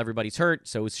shots while everybody's hurt.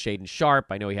 So is Shaedon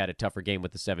Sharpe. I know he had a tougher game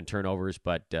with the 7 turnovers,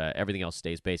 but everything else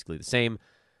stays basically the same.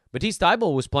 Matisse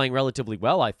Thybulle was playing relatively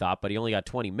well, I thought, but he only got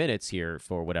 20 minutes here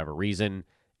for whatever reason,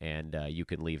 and you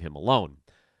can leave him alone.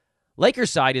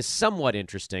 Lakers side is somewhat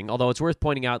interesting, although it's worth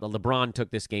pointing out that LeBron took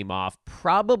this game off.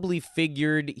 Probably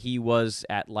figured he was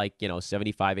at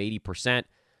 75, 80%.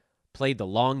 played the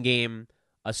long game,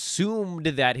 assumed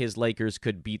that his Lakers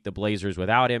could beat the Blazers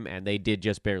without him, and they did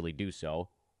just barely do so.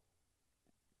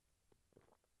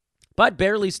 But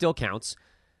barely still counts.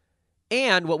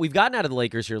 And what we've gotten out of the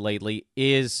Lakers here lately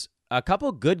is a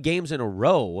couple good games in a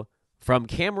row from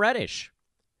Cam Reddish.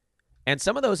 And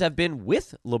some of those have been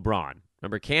with LeBron.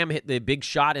 Remember, Cam hit the big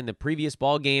shot in the previous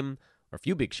ball game, or a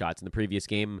few big shots in the previous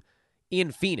game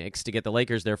in Phoenix to get the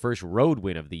Lakers their first road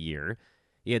win of the year.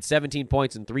 He had 17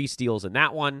 points and 3 steals in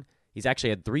that one. He's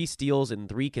actually had 3 steals in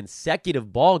 3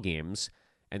 consecutive ball games,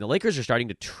 and the Lakers are starting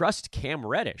to trust Cam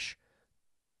Reddish.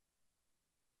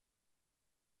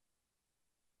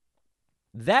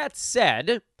 That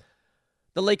said,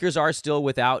 the Lakers are still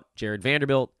without Jared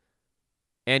Vanderbilt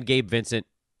and Gabe Vincent,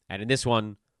 and in this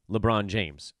one, LeBron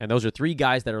James. And those are 3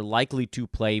 guys that are likely to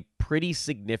play pretty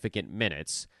significant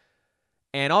minutes,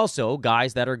 and also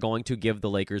guys that are going to give the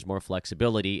Lakers more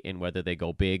flexibility in whether they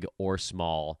go big or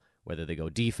small, whether they go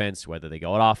defense, whether they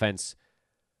go at offense.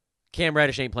 Cam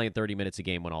Reddish ain't playing 30 minutes a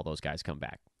game when all those guys come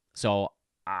back. So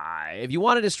if you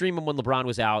wanted to stream him when LeBron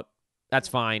was out, that's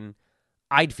fine.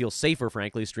 I'd feel safer,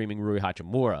 frankly, streaming Rui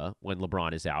Hachimura when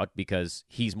LeBron is out because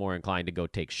he's more inclined to go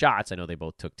take shots. I know they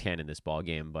both took 10 in this ball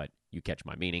game, but you catch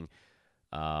my meaning.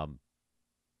 As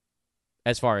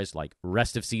far as like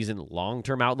rest of season,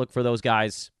 long-term outlook for those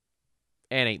guys,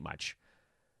 it ain't much.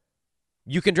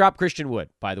 You can drop Christian Wood,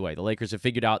 by the way. The Lakers have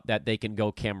figured out that they can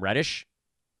go Cam Reddish,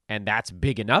 and that's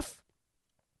big enough,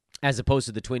 as opposed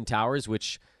to the Twin Towers,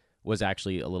 which was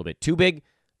actually a little bit too big.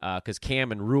 Because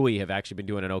Cam and Rui have actually been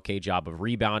doing an okay job of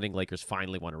rebounding. Lakers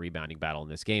finally won a rebounding battle in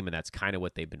this game, and that's kind of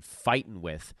what they've been fighting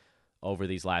with over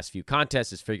these last few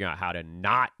contests, is figuring out how to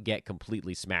not get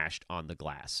completely smashed on the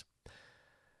glass.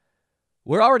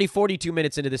 We're already 42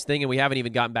 minutes into this thing, and we haven't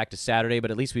even gotten back to Saturday,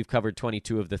 but at least we've covered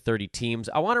 22 of the 30 teams.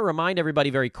 I want to remind everybody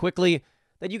very quickly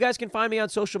that you guys can find me on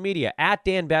social media, at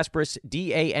Dan Besbris,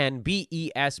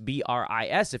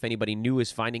 DanBesbris. If anybody new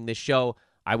is finding this show,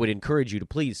 I would encourage you to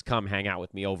please come hang out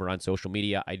with me over on social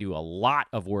media. I do a lot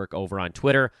of work over on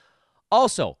Twitter.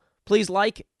 Also, please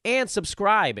like and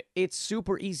subscribe. It's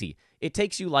super easy. It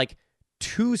takes you like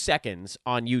 2 seconds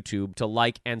on YouTube to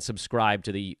like and subscribe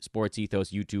to the Sports Ethos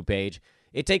YouTube page.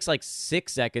 It takes like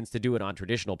 6 seconds to do it on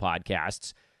traditional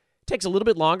podcasts. It takes a little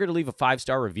bit longer to leave a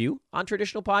 5-star review on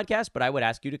traditional podcasts, but I would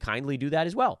ask you to kindly do that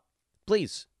as well.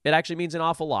 Please. It actually means an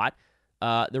awful lot.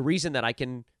 The reason that I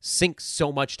can sink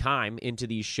so much time into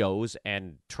these shows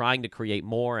and trying to create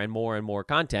more and more and more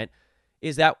content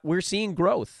is that we're seeing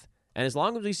growth. And as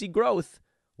long as we see growth,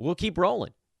 we'll keep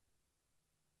rolling.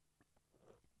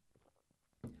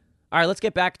 All right, let's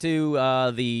get back to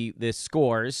the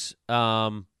scores.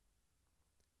 I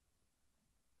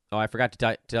forgot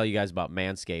to tell you guys about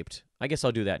Manscaped. I guess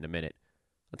I'll do that in a minute.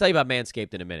 I'll tell you about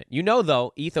Manscaped in a minute. You know,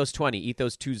 though, Ethos20,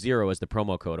 Ethos20 is the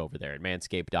promo code over there at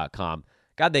manscaped.com.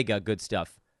 God, they got good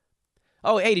stuff.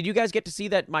 Oh, hey, did you guys get to see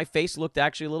that my face looked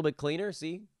actually a little bit cleaner?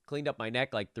 See? Cleaned up my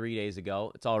neck like 3 days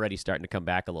ago. It's already starting to come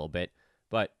back a little bit.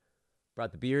 But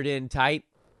brought the beard in tight.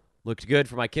 Looked good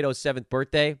for my kiddo's 7th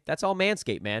birthday. That's all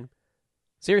Manscaped, man.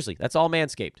 Seriously, that's all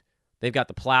Manscaped. They've got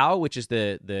the plow, which is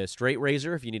the straight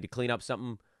razor if you need to clean up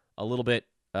something a little bit,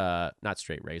 not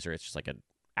straight razor, it's just like an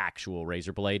actual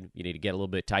razor blade. You need to get a little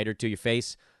bit tighter to your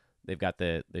face. They've got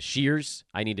the shears.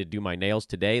 I need to do my nails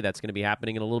today. That's going to be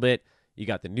happening in a little bit. You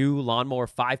got the new Lawnmower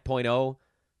 5.0.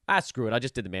 Screw it. I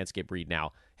just did the Manscaped read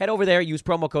now. Head over there. Use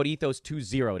promo code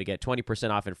ETHOS20 to get 20%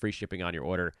 off and free shipping on your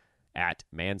order at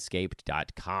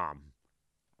manscaped.com.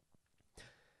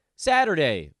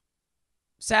 Saturday.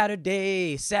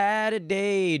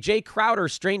 Jay Crowder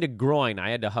strained a groin.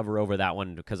 I had to hover over that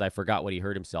one because I forgot what he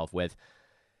hurt himself with.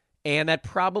 And that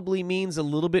probably means a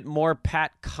little bit more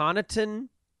Pat Connaughton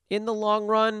in the long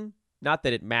run. Not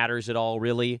that it matters at all,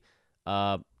 really.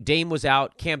 Dame was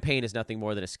out. Campaign is nothing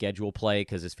more than a schedule play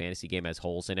because his fantasy game has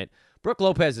holes in it. Brook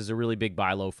Lopez is a really big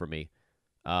buy low for me.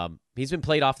 He's been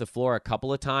played off the floor a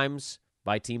couple of times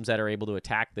by teams that are able to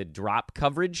attack the drop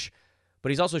coverage,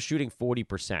 but he's also shooting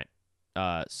 40%.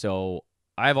 So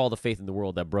I have all the faith in the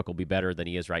world that Brook will be better than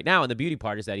he is right now. And the beauty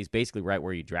part is that he's basically right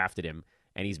where you drafted him,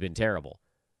 and he's been terrible.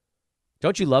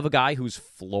 Don't you love a guy whose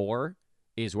floor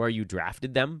is where you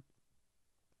drafted them?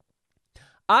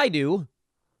 I do.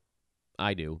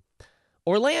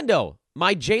 Orlando,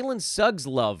 my Jalen Suggs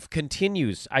love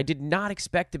continues. I did not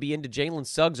expect to be into Jalen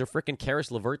Suggs or frickin'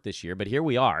 Karis LeVert this year, but here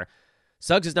we are.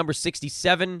 Suggs is number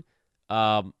 67.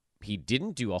 He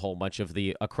didn't do a whole bunch of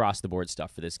the across-the-board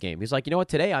stuff for this game. He's like, you know what,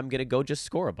 today I'm going to go just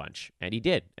score a bunch. And he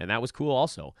did, and that was cool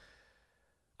also.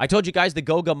 I told you guys the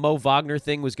Goga Mo Wagner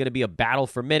thing was going to be a battle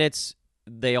for minutes.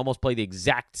 they almost play the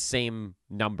exact same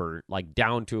number, like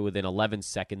down to within 11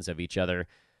 seconds of each other.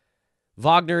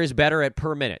 Wagner is better at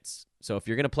per minutes. So if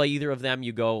you're going to play either of them,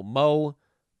 you go Mo.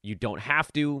 You don't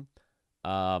have to.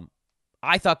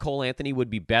 I thought Cole Anthony would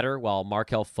be better while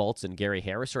Markelle Fultz and Gary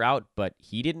Harris are out, but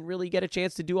he didn't really get a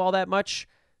chance to do all that much.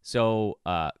 So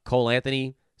Cole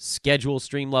Anthony, schedule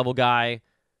stream level guy.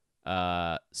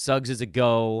 Suggs is a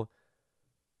go.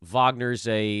 Wagner's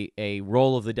a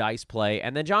roll of the dice play.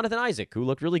 And then Jonathan Isaac, who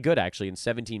looked really good actually in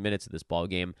 17 minutes of this ball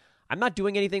game. I'm not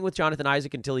doing anything with Jonathan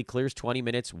Isaac until he clears 20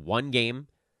 minutes one game.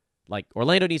 Like,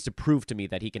 Orlando needs to prove to me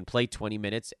that he can play 20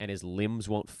 minutes and his limbs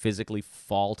won't physically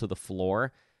fall to the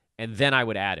floor. And then I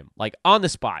would add him. Like, on the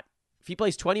spot. If he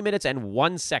plays 20 minutes and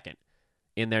 1 second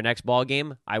in their next ball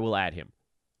game, I will add him.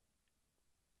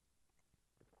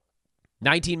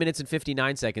 19 minutes and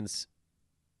 59 seconds.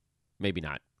 Maybe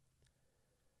not.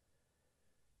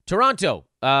 Toronto.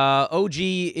 OG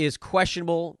is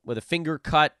questionable with a finger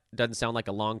cut. Doesn't sound like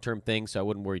a long-term thing, so I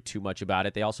wouldn't worry too much about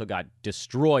it. They also got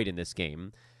destroyed in this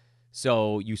game.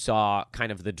 So you saw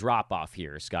kind of the drop-off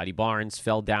here. Scotty Barnes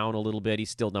fell down a little bit. He's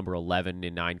still number 11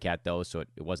 in 9-cat, though, so it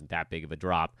wasn't that big of a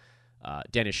drop.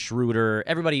 Dennis Schroeder.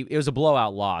 Everybody, it was a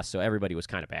blowout loss, so everybody was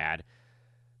kind of bad.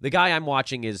 The guy I'm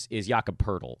watching is Jakob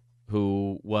Poeltl,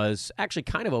 who was actually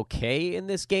kind of okay in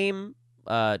this game.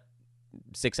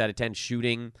 6 out of 10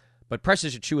 shooting. But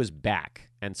Precious Achiuwa is back,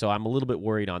 and so I'm a little bit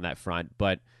worried on that front.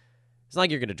 But it's not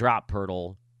like you're going to drop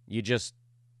Poeltl. You just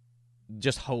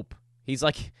hope. He's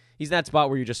in that spot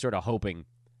where you're just sort of hoping.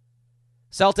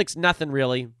 Celtics, nothing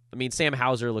really. I mean, Sam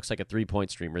Hauser looks like a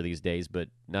three-point streamer these days, but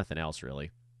nothing else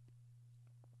really.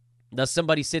 Unless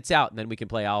somebody sits out, and then we can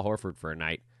play Al Horford for a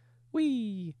night.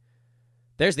 Whee!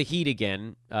 There's the Heat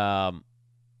again. Kyle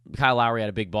Lowry had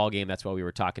a big ball game. That's why we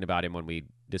were talking about him when we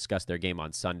discussed their game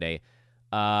on Sunday.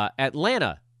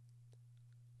 Atlanta.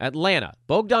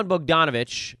 Bogdan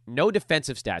Bogdanovic, no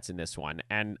defensive stats in this one.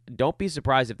 And don't be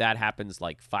surprised if that happens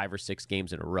like 5 or 6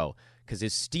 games in a row, because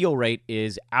his steal rate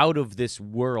is out of this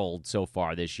world so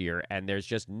far this year, and there's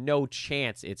just no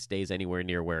chance it stays anywhere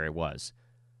near where it was.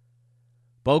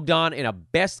 Bogdan, in a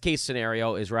best-case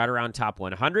scenario, is right around top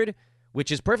 100,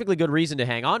 which is perfectly good reason to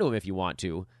hang on to him if you want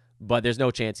to, but there's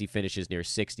no chance he finishes near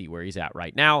 60 where he's at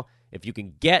right now. If you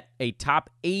can get a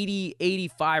top 80,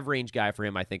 85 range guy for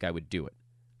him, I think I would do it.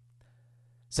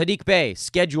 Saddiq Bey,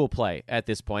 schedule play at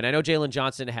this point. I know Jalen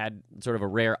Johnson had sort of a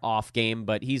rare off game,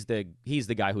 but he's the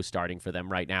guy who's starting for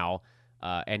them right now,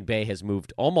 and Bey has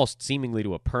moved almost seemingly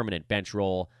to a permanent bench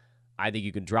role. I think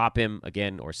you can drop him,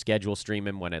 again, or schedule stream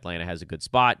him when Atlanta has a good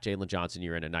spot. Jalen Johnson,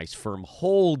 you're in a nice firm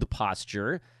hold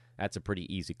posture. That's a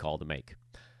pretty easy call to make.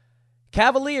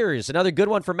 Cavaliers, another good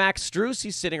one for Max Strus.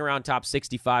 He's sitting around top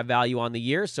 65 value on the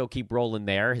year, so keep rolling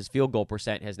there. His field goal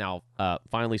percent has now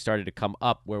finally started to come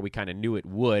up where we kind of knew it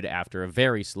would after a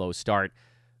very slow start.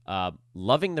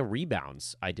 Loving the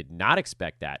rebounds. I did not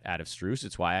expect that out of Strus.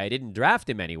 It's why I didn't draft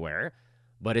him anywhere,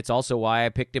 but it's also why I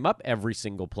picked him up every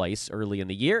single place early in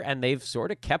the year, and they've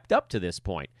sort of kept up to this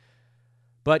point.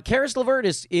 But Karis LeVert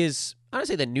is I don't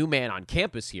say the new man on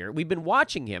campus here. We've been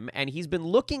watching him, and he's been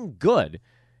looking good.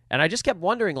 And I just kept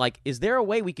wondering, like, is there a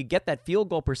way we could get that field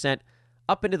goal percent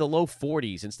up into the low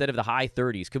 40s instead of the high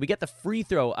 30s? Could we get the free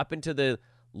throw up into the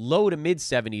low to mid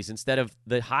 70s instead of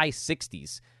the high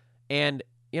 60s? And,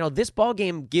 this ball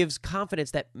game gives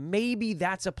confidence that maybe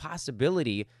that's a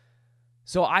possibility.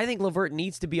 So I think LeVert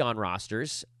needs to be on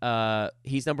rosters.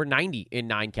 He's number 90 in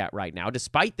 9-cat right now,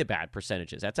 despite the bad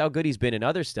percentages. That's how good he's been in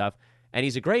other stuff. And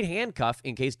he's a great handcuff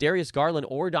in case Darius Garland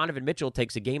or Donovan Mitchell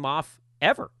takes a game off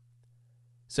ever.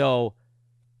 So,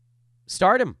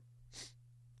 start him.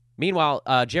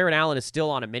 Meanwhile, Jared Allen is still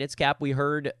on a minutes cap, we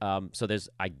heard. So there's,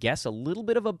 I guess, a little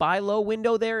bit of a buy low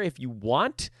window there if you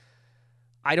want.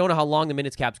 I don't know how long the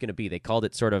minutes cap's going to be. They called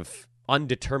it sort of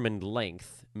undetermined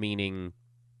length, meaning,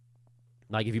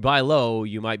 like, if you buy low,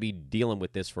 you might be dealing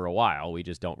with this for a while. We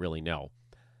just don't really know.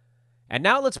 And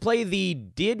now let's play the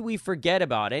Did We Forget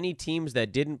About Any Teams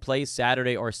That Didn't Play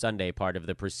Saturday or Sunday part of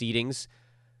the proceedings.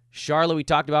 Charlotte we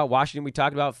talked about, Washington we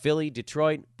talked about, Philly,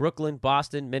 Detroit, Brooklyn,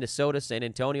 Boston, Minnesota, San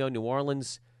Antonio, New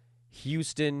Orleans,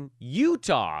 Houston,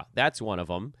 Utah. That's one of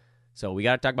them. So we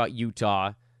got to talk about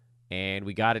Utah, and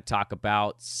we got to talk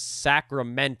about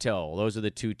Sacramento. Those are the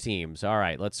two teams. All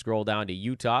right, let's scroll down to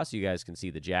Utah so you guys can see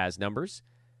the Jazz numbers.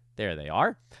 There they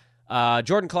are.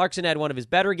 Jordan Clarkson had one of his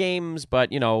better games, but,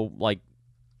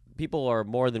 people are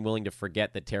more than willing to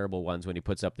forget the terrible ones when he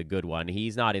puts up the good one.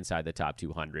 He's not inside the top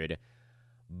 200.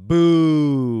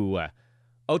 Boo.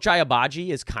 Ochai Agbaji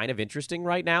is kind of interesting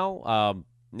right now.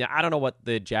 Now, I don't know what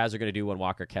the Jazz are going to do when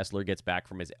Walker Kessler gets back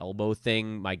from his elbow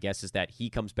thing. My guess is that he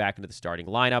comes back into the starting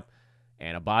lineup,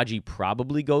 And Abaji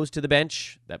probably goes to the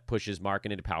bench. That pushes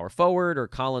Markin into power forward, or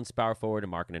Collins power forward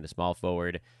and Markin into small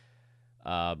forward.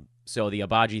 So the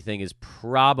Abaji thing is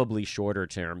probably shorter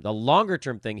term. The longer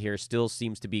term thing here still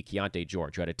seems to be Keontae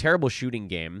George, who had a terrible shooting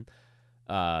game,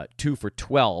 2 for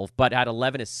 12, but had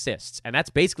 11 assists. And that's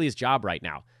basically his job right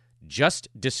now. Just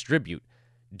distribute.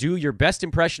 Do your best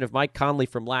impression of Mike Conley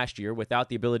from last year without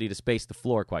the ability to space the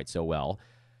floor quite so well.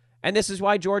 And this is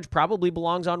why George probably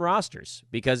belongs on rosters,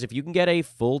 because if you can get a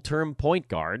full-term point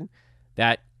guard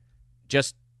that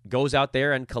just goes out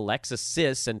there and collects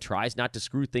assists and tries not to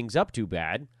screw things up too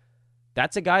bad,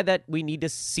 that's a guy that we need to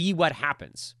see what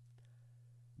happens.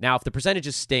 Now, if the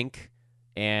percentages stink,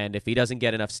 and if he doesn't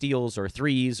get enough steals or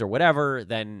threes or whatever,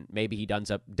 then maybe he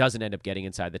doesn't end up getting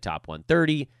inside the top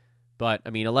 130. But,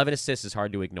 11 assists is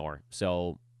hard to ignore.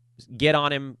 So get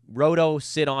on him. Roto,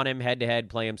 sit on him head-to-head,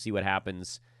 play him, see what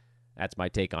happens. That's my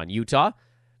take on Utah.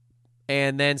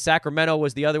 And then Sacramento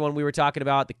was the other one we were talking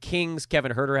about. The Kings,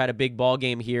 Kevin Huerter had a big ball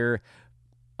game here.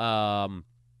 Keegan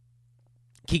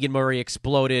Murray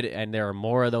exploded, and there are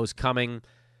more of those coming.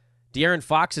 De'Aaron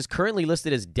Fox is currently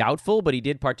listed as doubtful, but he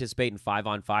did participate in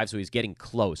 5-on-5, so he's getting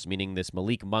close, meaning this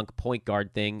Malik Monk point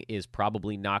guard thing is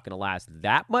probably not going to last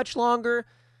that much longer.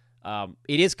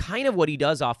 It is kind of what he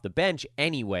does off the bench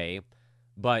anyway,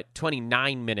 but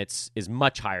 29 minutes is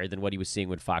much higher than what he was seeing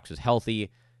when Fox was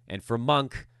healthy. And for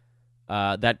Monk,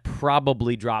 that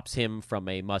probably drops him from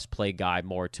a must-play guy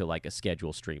more to like a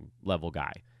schedule stream level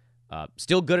guy.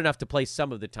 Still good enough to play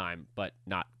some of the time, but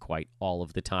not quite all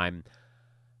of the time.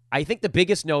 I think the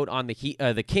biggest note on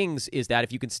the Kings is that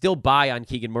if you can still buy on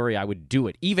Keegan Murray, I would do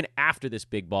it. Even after this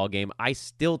big ball game, I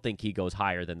still think he goes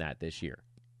higher than that this year.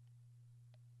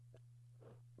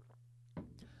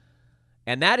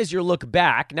 And that is your look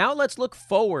back. Now let's look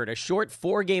forward. A short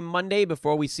 4-game Monday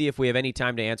before we see if we have any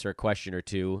time to answer a question or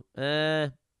two.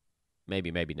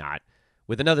 Maybe not.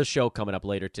 With another show coming up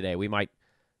later today, we might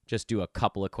just do a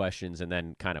couple of questions and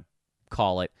then kind of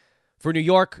call it. For New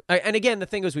York, and again, the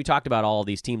thing is we talked about all of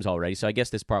these teams already, so I guess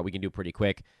this part we can do pretty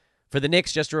quick. For the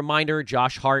Knicks, just a reminder,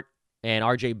 Josh Hart and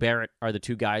RJ Barrett are the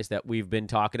two guys that we've been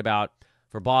talking about.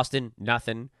 For Boston,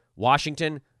 nothing.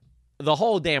 Washington, the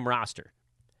whole damn roster.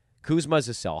 Kuzma's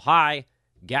a sell high.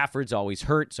 Gafford's always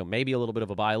hurt, so maybe a little bit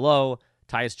of a buy low.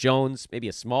 Tyus Jones, maybe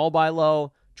a small buy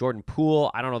low. Jordan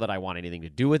Poole, I don't know that I want anything to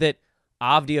do with it.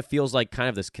 Avdia feels like kind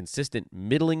of this consistent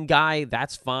middling guy.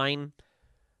 That's fine.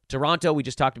 Toronto, we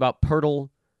just talked about Pirtle.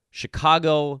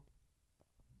 Chicago,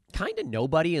 kind of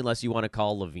nobody unless you want to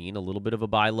call Levine a little bit of a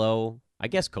buy low. I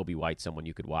guess Kobe White's someone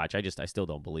you could watch. I still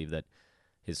don't believe that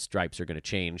his stripes are going to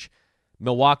change.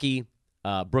 Milwaukee,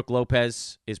 Brook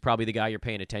Lopez is probably the guy you're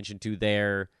paying attention to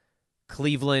there.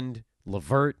 Cleveland,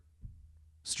 LeVert,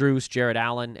 Strus, Jared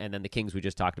Allen, and then the Kings we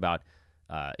just talked about.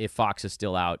 If Fox is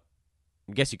still out,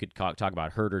 I guess you could talk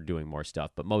about Huerter doing more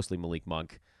stuff, but mostly Malik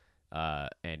Monk.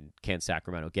 And can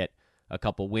Sacramento get a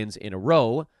couple wins in a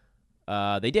row?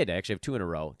 They did. They actually have 2 in a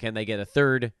row. Can they get a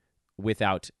third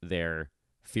without their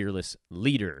fearless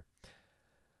leader?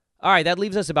 All right, that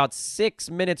leaves us about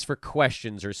 6 minutes for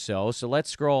questions or so. So let's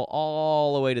scroll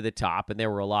all the way to the top, and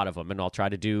there were a lot of them, and I'll try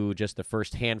to do just the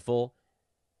first handful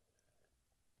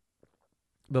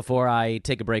before I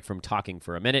take a break from talking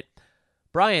for a minute.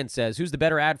 Brian says, who's the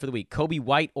better ad for the week, Kobe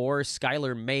White or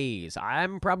Skylar Mays?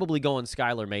 I'm probably going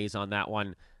Skylar Mays on that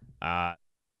one.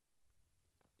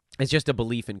 It's just a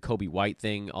belief in Kobe White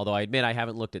thing, although I admit I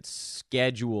haven't looked at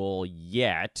schedule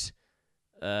yet.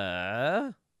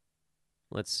 Let's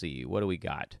see. What do we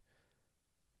got?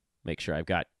 Make sure I've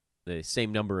got the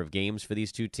same number of games for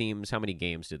these two teams. How many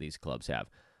games do these clubs have?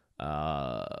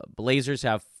 Blazers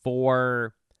have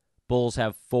 4. Bulls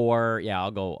have 4. Yeah,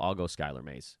 I'll go Skylar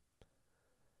Mays.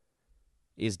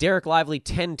 Is Derek Lively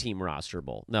 10-team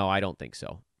rosterable? No, I don't think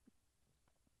so.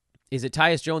 Is it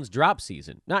Tyus Jones drop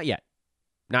season? Not yet.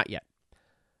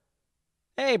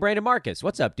 Hey, Brandon Marcus.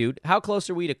 What's up, dude? How close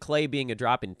are we to Clay being a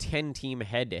drop in 10-team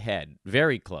head-to-head?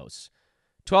 Very close.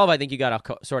 12, I think you got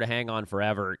to sort of hang on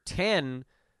forever. 10,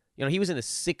 he was in the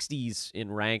 60s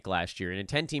in rank last year. And in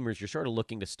 10-teamers, you're sort of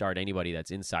looking to start anybody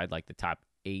that's inside like the top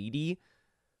 80.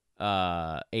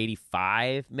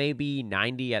 85, maybe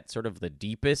 90 at sort of the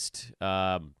deepest.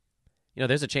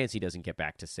 There's a chance he doesn't get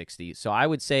back to 60. So I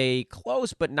would say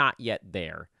close, but not yet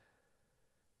there.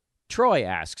 Troy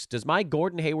asks, does my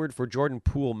Gordon Hayward for Jordan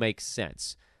Poole make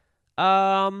sense?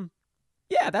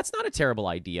 Yeah, that's not a terrible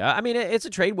idea. I mean, it's a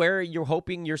trade where you're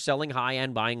hoping you're selling high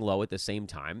and buying low at the same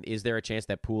time. Is there a chance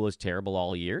that Poole is terrible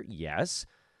all year? Yes.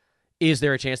 Is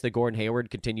there a chance that Gordon Hayward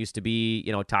continues to be,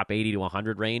 top 80 to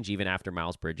 100 range even after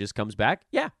Miles Bridges comes back?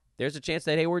 Yeah, there's a chance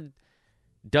that Hayward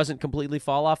doesn't completely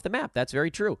fall off the map. That's very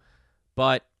true.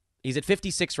 But he's at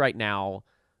 56 right now.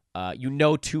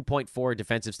 2.4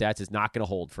 defensive stats is not going to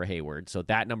hold for Hayward, so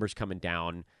that number's coming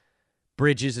down.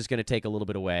 Bridges is going to take a little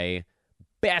bit away.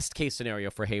 Best case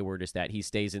scenario for Hayward is that he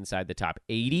stays inside the top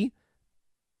 80.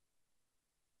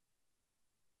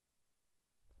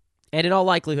 And in all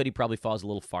likelihood, he probably falls a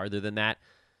little farther than that.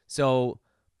 So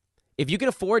if you can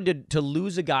afford to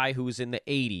lose a guy who's in the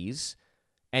 80s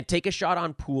and take a shot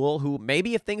on Poole, who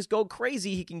maybe if things go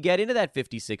crazy, he can get into that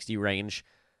 50-60 range,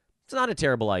 it's not a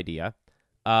terrible idea.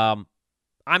 I'm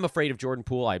afraid of Jordan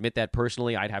Poole. I admit that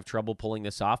personally. I'd have trouble pulling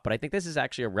this off, but I think this is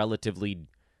actually a relatively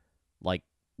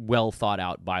well thought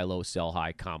out buy low, sell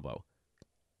high combo.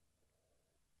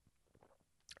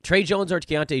 Trey Jones or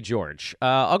Keontae George?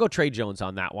 I'll go Trey Jones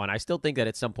on that one. I still think that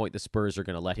at some point the Spurs are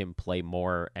going to let him play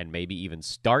more and maybe even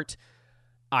start.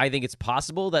 I think it's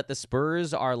possible that the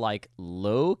Spurs are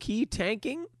low-key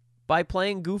tanking by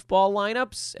playing goofball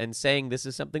lineups and saying this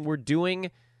is something we're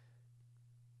doing.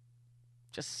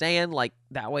 Just saying,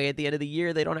 that way at the end of the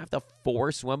year, they don't have to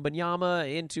force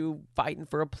Wembanyama into fighting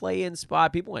for a play-in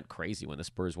spot. People went crazy when the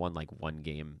Spurs won, one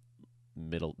game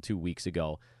 2 weeks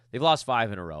ago. They've lost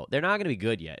 5 in a row. They're not going to be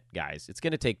good yet, guys. It's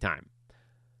going to take time.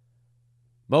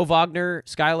 Mo Wagner,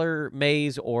 Skylar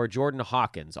Mays, or Jordan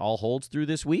Hawkins all holds through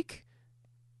this week.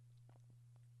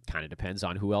 Kind of depends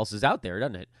on who else is out there,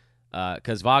 doesn't it?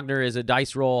 Because Wagner is a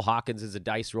dice roll, Hawkins is a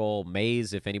dice roll,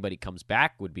 Mays, if anybody comes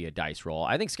back, would be a dice roll.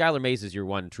 I think Skylar Mays is your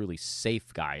one truly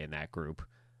safe guy in that group.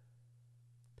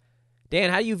 Dan,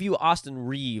 how do you view Austin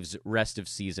Reeves rest of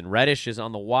season? Reddish is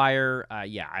on the wire. I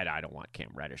don't want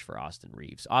Cam Reddish for Austin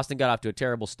Reeves. Austin got off to a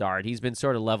terrible start. He's been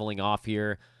sort of leveling off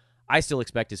here. I still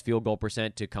expect his field goal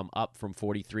percent to come up from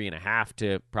 43.5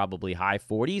 to probably high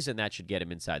 40s, and that should get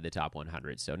him inside the top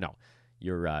 100. So, no,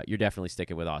 you're definitely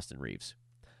sticking with Austin Reeves.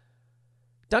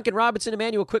 Duncan Robinson,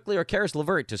 Emmanuel Quickley, or Karis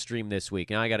LeVert to stream this week.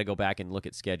 Now I got to go back and look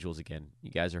at schedules again.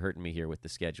 You guys are hurting me here with the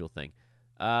schedule thing.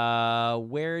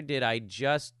 Where did I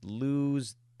just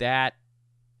lose that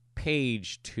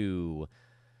page to?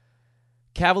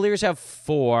 Cavaliers have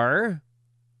 4.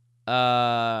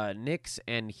 Knicks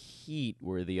and Heat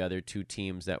were the other 2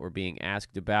 teams that were being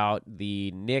asked about. The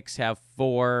Knicks have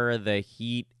 4. The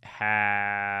Heat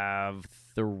have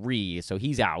 3. So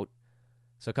he's out.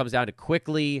 So it comes down to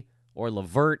Quickley or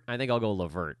LeVert. I think I'll go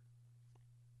LeVert.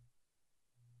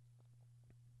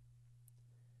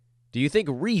 Do you think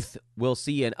Reith will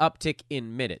see an uptick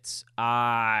in minutes?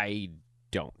 I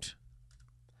don't.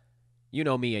 You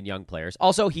know me and young players.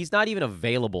 Also, he's not even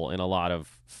available in a lot of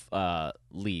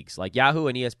leagues. Yahoo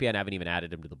and ESPN haven't even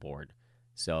added him to the board.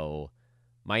 So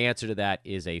my answer to that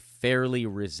is a fairly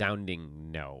resounding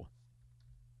no.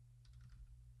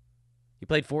 He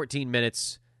played 14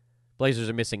 minutes. Blazers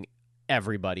are missing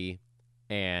everybody.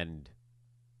 And,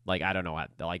 I don't know.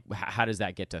 How does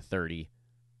that get to 30?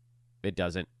 It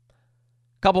doesn't.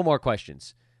 Couple more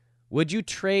questions. Would you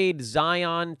trade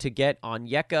Zion to get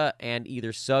Onyeka and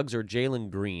either Suggs or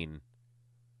Jalen Green?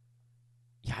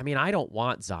 Yeah, I don't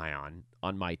want Zion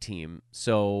on my team.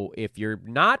 So if you're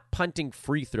not punting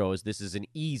free throws, this is an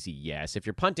easy yes. If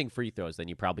you're punting free throws, then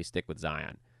you probably stick with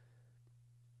Zion.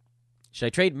 Should I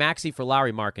trade Maxey for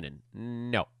Lauri Markkanen?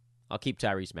 No. I'll keep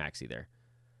Tyrese Maxey there.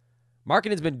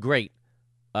 Markkanen's been great.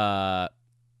 But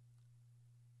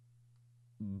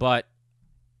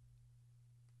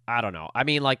I don't know.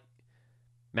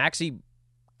 Maxey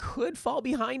could fall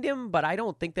behind him, but I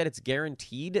don't think that it's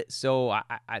guaranteed. So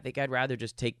I think I'd rather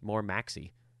just take more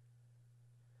Maxey.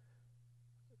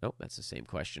 Nope, that's the same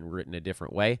question written a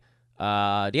different way.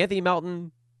 DeAnthony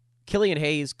Melton, Killian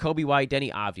Hayes, Kobe White,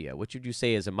 Denny Avdia. Which would you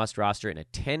say is a must roster in a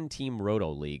 10-team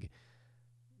Roto league?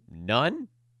 None?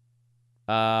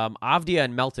 Avdia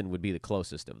and Melton would be the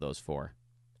closest of those 4.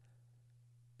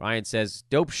 Brian says,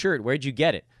 dope shirt. Where'd you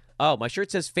get it? Oh, my shirt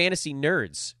says Fantasy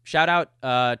Nerds. Shout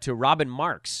out to Robin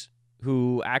Marks,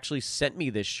 who actually sent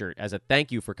me this shirt as a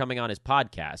thank you for coming on his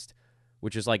podcast,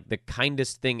 which is the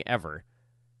kindest thing ever.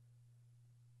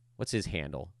 What's his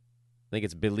handle? I think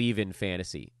it's Believe in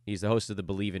Fantasy. He's the host of the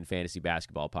Believe in Fantasy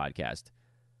Basketball podcast.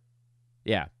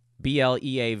 Yeah,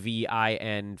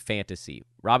 BLEAVIN Fantasy.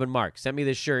 Robin Marks sent me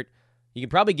this shirt. He can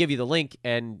probably give you the link,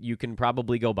 and you can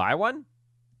probably go buy one.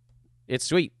 It's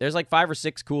sweet. There's 5 or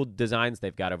 6 cool designs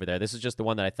they've got over there. This is just the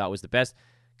one that I thought was the best,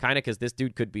 kind of because this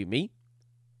dude could be me.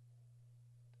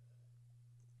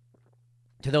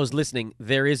 To those listening,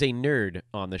 there is a nerd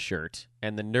on the shirt,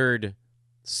 and the nerd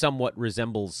somewhat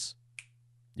resembles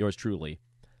yours truly.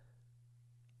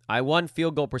 I won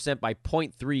field goal percent by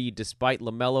 0.3 despite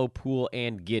LaMelo, Poole,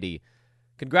 and Giddey.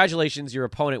 Congratulations, your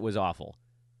opponent was awful.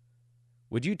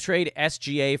 Would you trade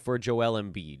SGA for Joel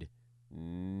Embiid?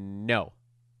 No.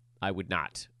 I would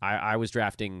not. I was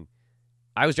drafting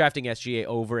SGA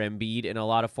over Embiid in a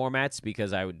lot of formats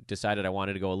because I decided I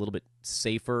wanted to go a little bit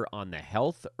safer on the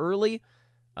health early.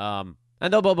 And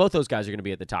though both those guys are going to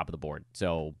be at the top of the board,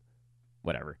 so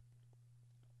whatever.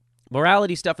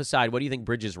 Morality stuff aside, what do you think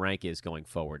Bridges' rank is going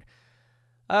forward?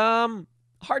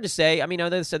 Hard to say. I mean,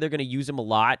 they said they're going to use him a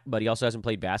lot, but he also hasn't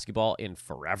played basketball in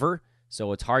forever,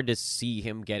 so it's hard to see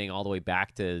him getting all the way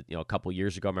back to a couple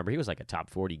years ago. Remember, he was like a top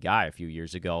 40 guy a few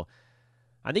years ago.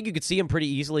 I think you could see him pretty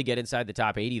easily get inside the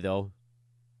top 80, though.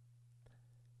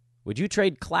 Would you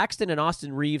trade Claxton and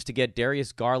Austin Reeves to get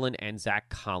Darius Garland and Zach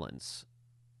Collins?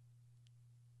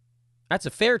 That's a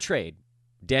fair trade,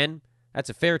 Den. That's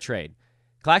a fair trade.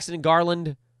 Claxton and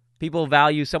Garland, people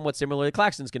value somewhat similarly.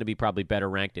 Claxton's going to be probably better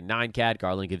ranked in 9-cat.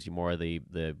 Garland gives you more of the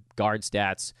guard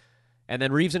stats. And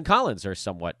then Reeves and Collins are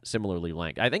somewhat similarly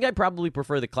ranked. I think I'd probably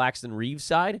prefer the Claxton-Reeves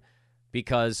side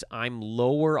because I'm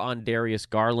lower on Darius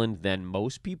Garland than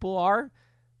most people are.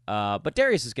 But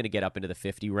Darius is going to get up into the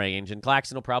 50 range, and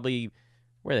Claxton will probably...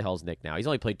 Where the hell's Nick now? He's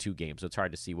only played 2 games, so it's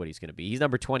hard to see what he's going to be. He's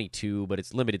number 22, but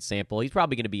it's limited sample. He's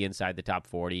probably going to be inside the top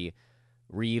 40.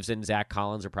 Reeves and Zach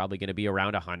Collins are probably going to be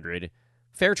around 100.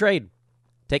 Fair trade.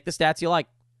 Take the stats you like.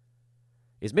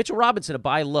 Is Mitchell Robinson a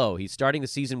buy low? He's starting the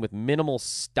season with minimal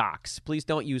stocks. Please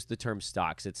don't use the term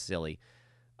stocks. It's silly.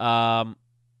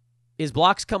 His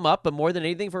blocks come up, but more than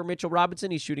anything for Mitchell Robinson,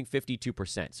 he's shooting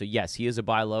 52%. So yes, he is a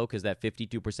buy low because that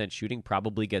 52% shooting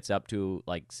probably gets up to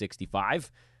like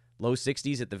 65. Low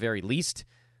 60s at the very least.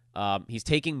 He's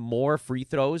taking more free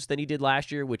throws than he did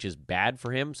last year, which is bad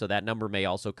for him, so that number may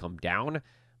also come down.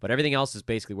 But everything else is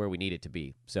basically where we need it to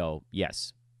be. So,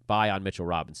 yes, buy on Mitchell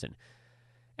Robinson.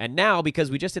 And now,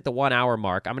 because we just hit the 1 hour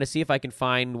mark, I'm going to see if I can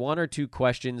find 1 or 2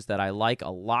 questions that I like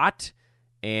a lot,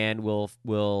 and we'll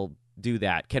do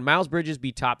that. Can Miles Bridges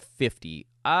be top 50?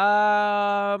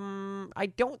 I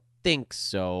don't think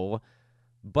so,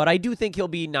 but I do think he'll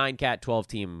be 9-cat,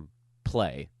 12-team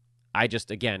play. I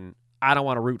don't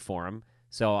want to root for him,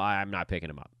 so I'm not picking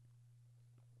him up.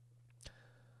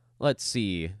 Let's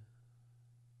see.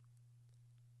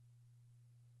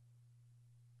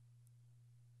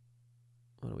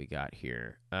 What do we got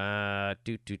here? I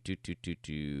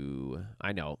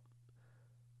know.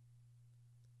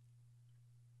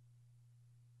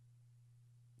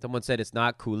 Someone said it's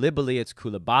not Koulibaly, it's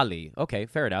Koulibaly. Okay,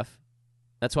 fair enough.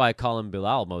 That's why I call him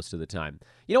Bilal most of the time.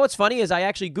 You know what's funny is I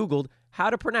actually Googled how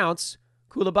to pronounce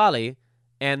Koulibaly,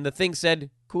 and the thing said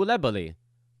Koulibaly.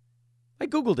 I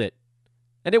Googled it,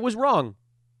 and it was wrong.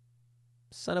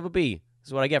 Son of a bee. This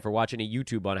is what I get for watching a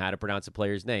YouTube on how to pronounce a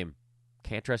player's name.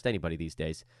 Can't trust anybody these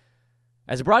days.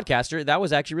 As a broadcaster, that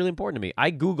was actually really important to me. I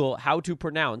Google how to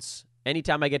pronounce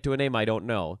anytime I get to a name I don't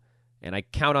know, and I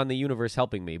count on the universe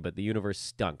helping me, but the universe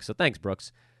stunk. So thanks,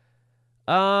 Brooks.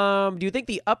 Do you think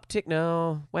the uptick?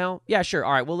 No. Well, yeah, sure.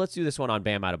 All right, well, let's do this one on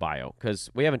Bam Adebayo, because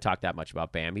we haven't talked that much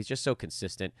about Bam. He's just so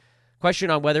consistent. Question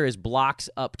on whether his blocks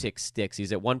uptick sticks.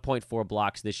 He's at 1.4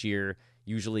 blocks this year.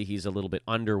 Usually he's a little bit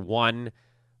under 1.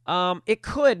 It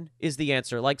could is the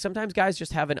answer. Like, sometimes guys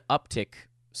just have an uptick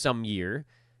some year,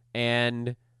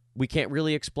 and we can't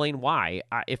really explain why.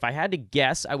 If I had to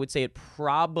guess, I would say it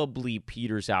probably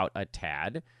peters out a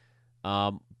tad,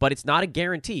 but it's not a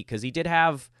guarantee, because he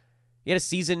had a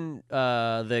season,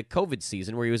 the COVID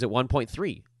season, where he was at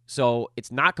 1.3. So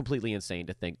it's not completely insane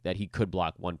to think that he could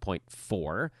block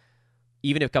 1.4.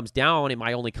 Even if it comes down, it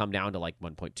might only come down to like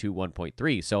 1.2,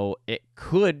 1.3. So it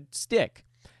could stick.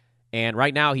 And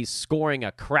right now he's scoring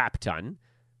a crap ton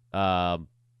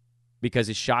because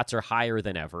his shots are higher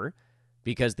than ever,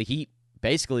 because the Heat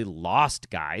basically lost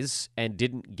guys and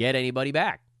didn't get anybody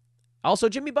back. Also,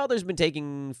 Jimmy Butler's been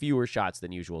taking fewer shots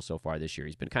than usual so far this year.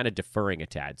 He's been kind of deferring a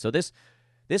tad. So this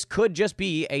could just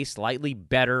be a slightly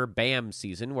better Bam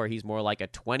season where he's more like a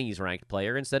 20s ranked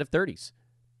player instead of 30s.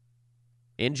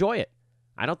 Enjoy it.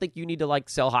 I don't think you need to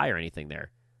sell high or anything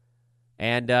there.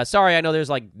 And sorry, I know there's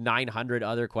 900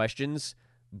 other questions,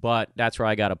 but that's where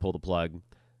I got to pull the plug.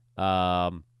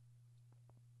 An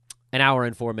hour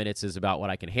and 4 minutes is about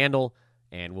what I can handle,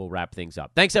 and we'll wrap things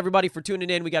up. Thanks, everybody, for tuning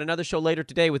in. We got another show later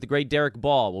today with the great Derek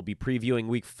Ball. We'll be previewing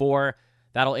Week 4.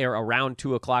 That'll air around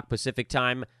 2 o'clock Pacific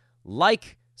time.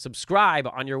 Subscribe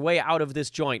on your way out of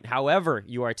this joint, however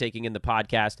you are taking in the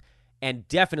podcast, and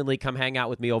definitely come hang out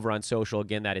with me over on social.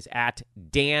 Again, that is at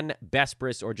Dan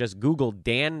Bespris, or just Google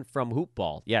Dan from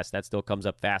Hoopball. Yes, that still comes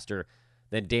up faster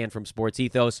than Dan from Sports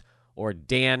Ethos, or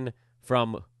Dan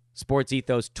from Sports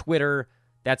Ethos Twitter.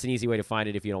 That's an easy way to find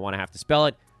it if you don't want to have to spell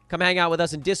it. Come hang out with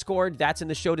us in Discord. That's in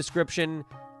the show description.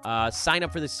 Sign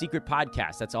up for the secret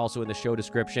podcast. That's also in the show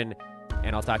description.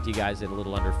 And I'll talk to you guys in a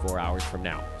little under 4 hours from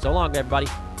now. So long, everybody.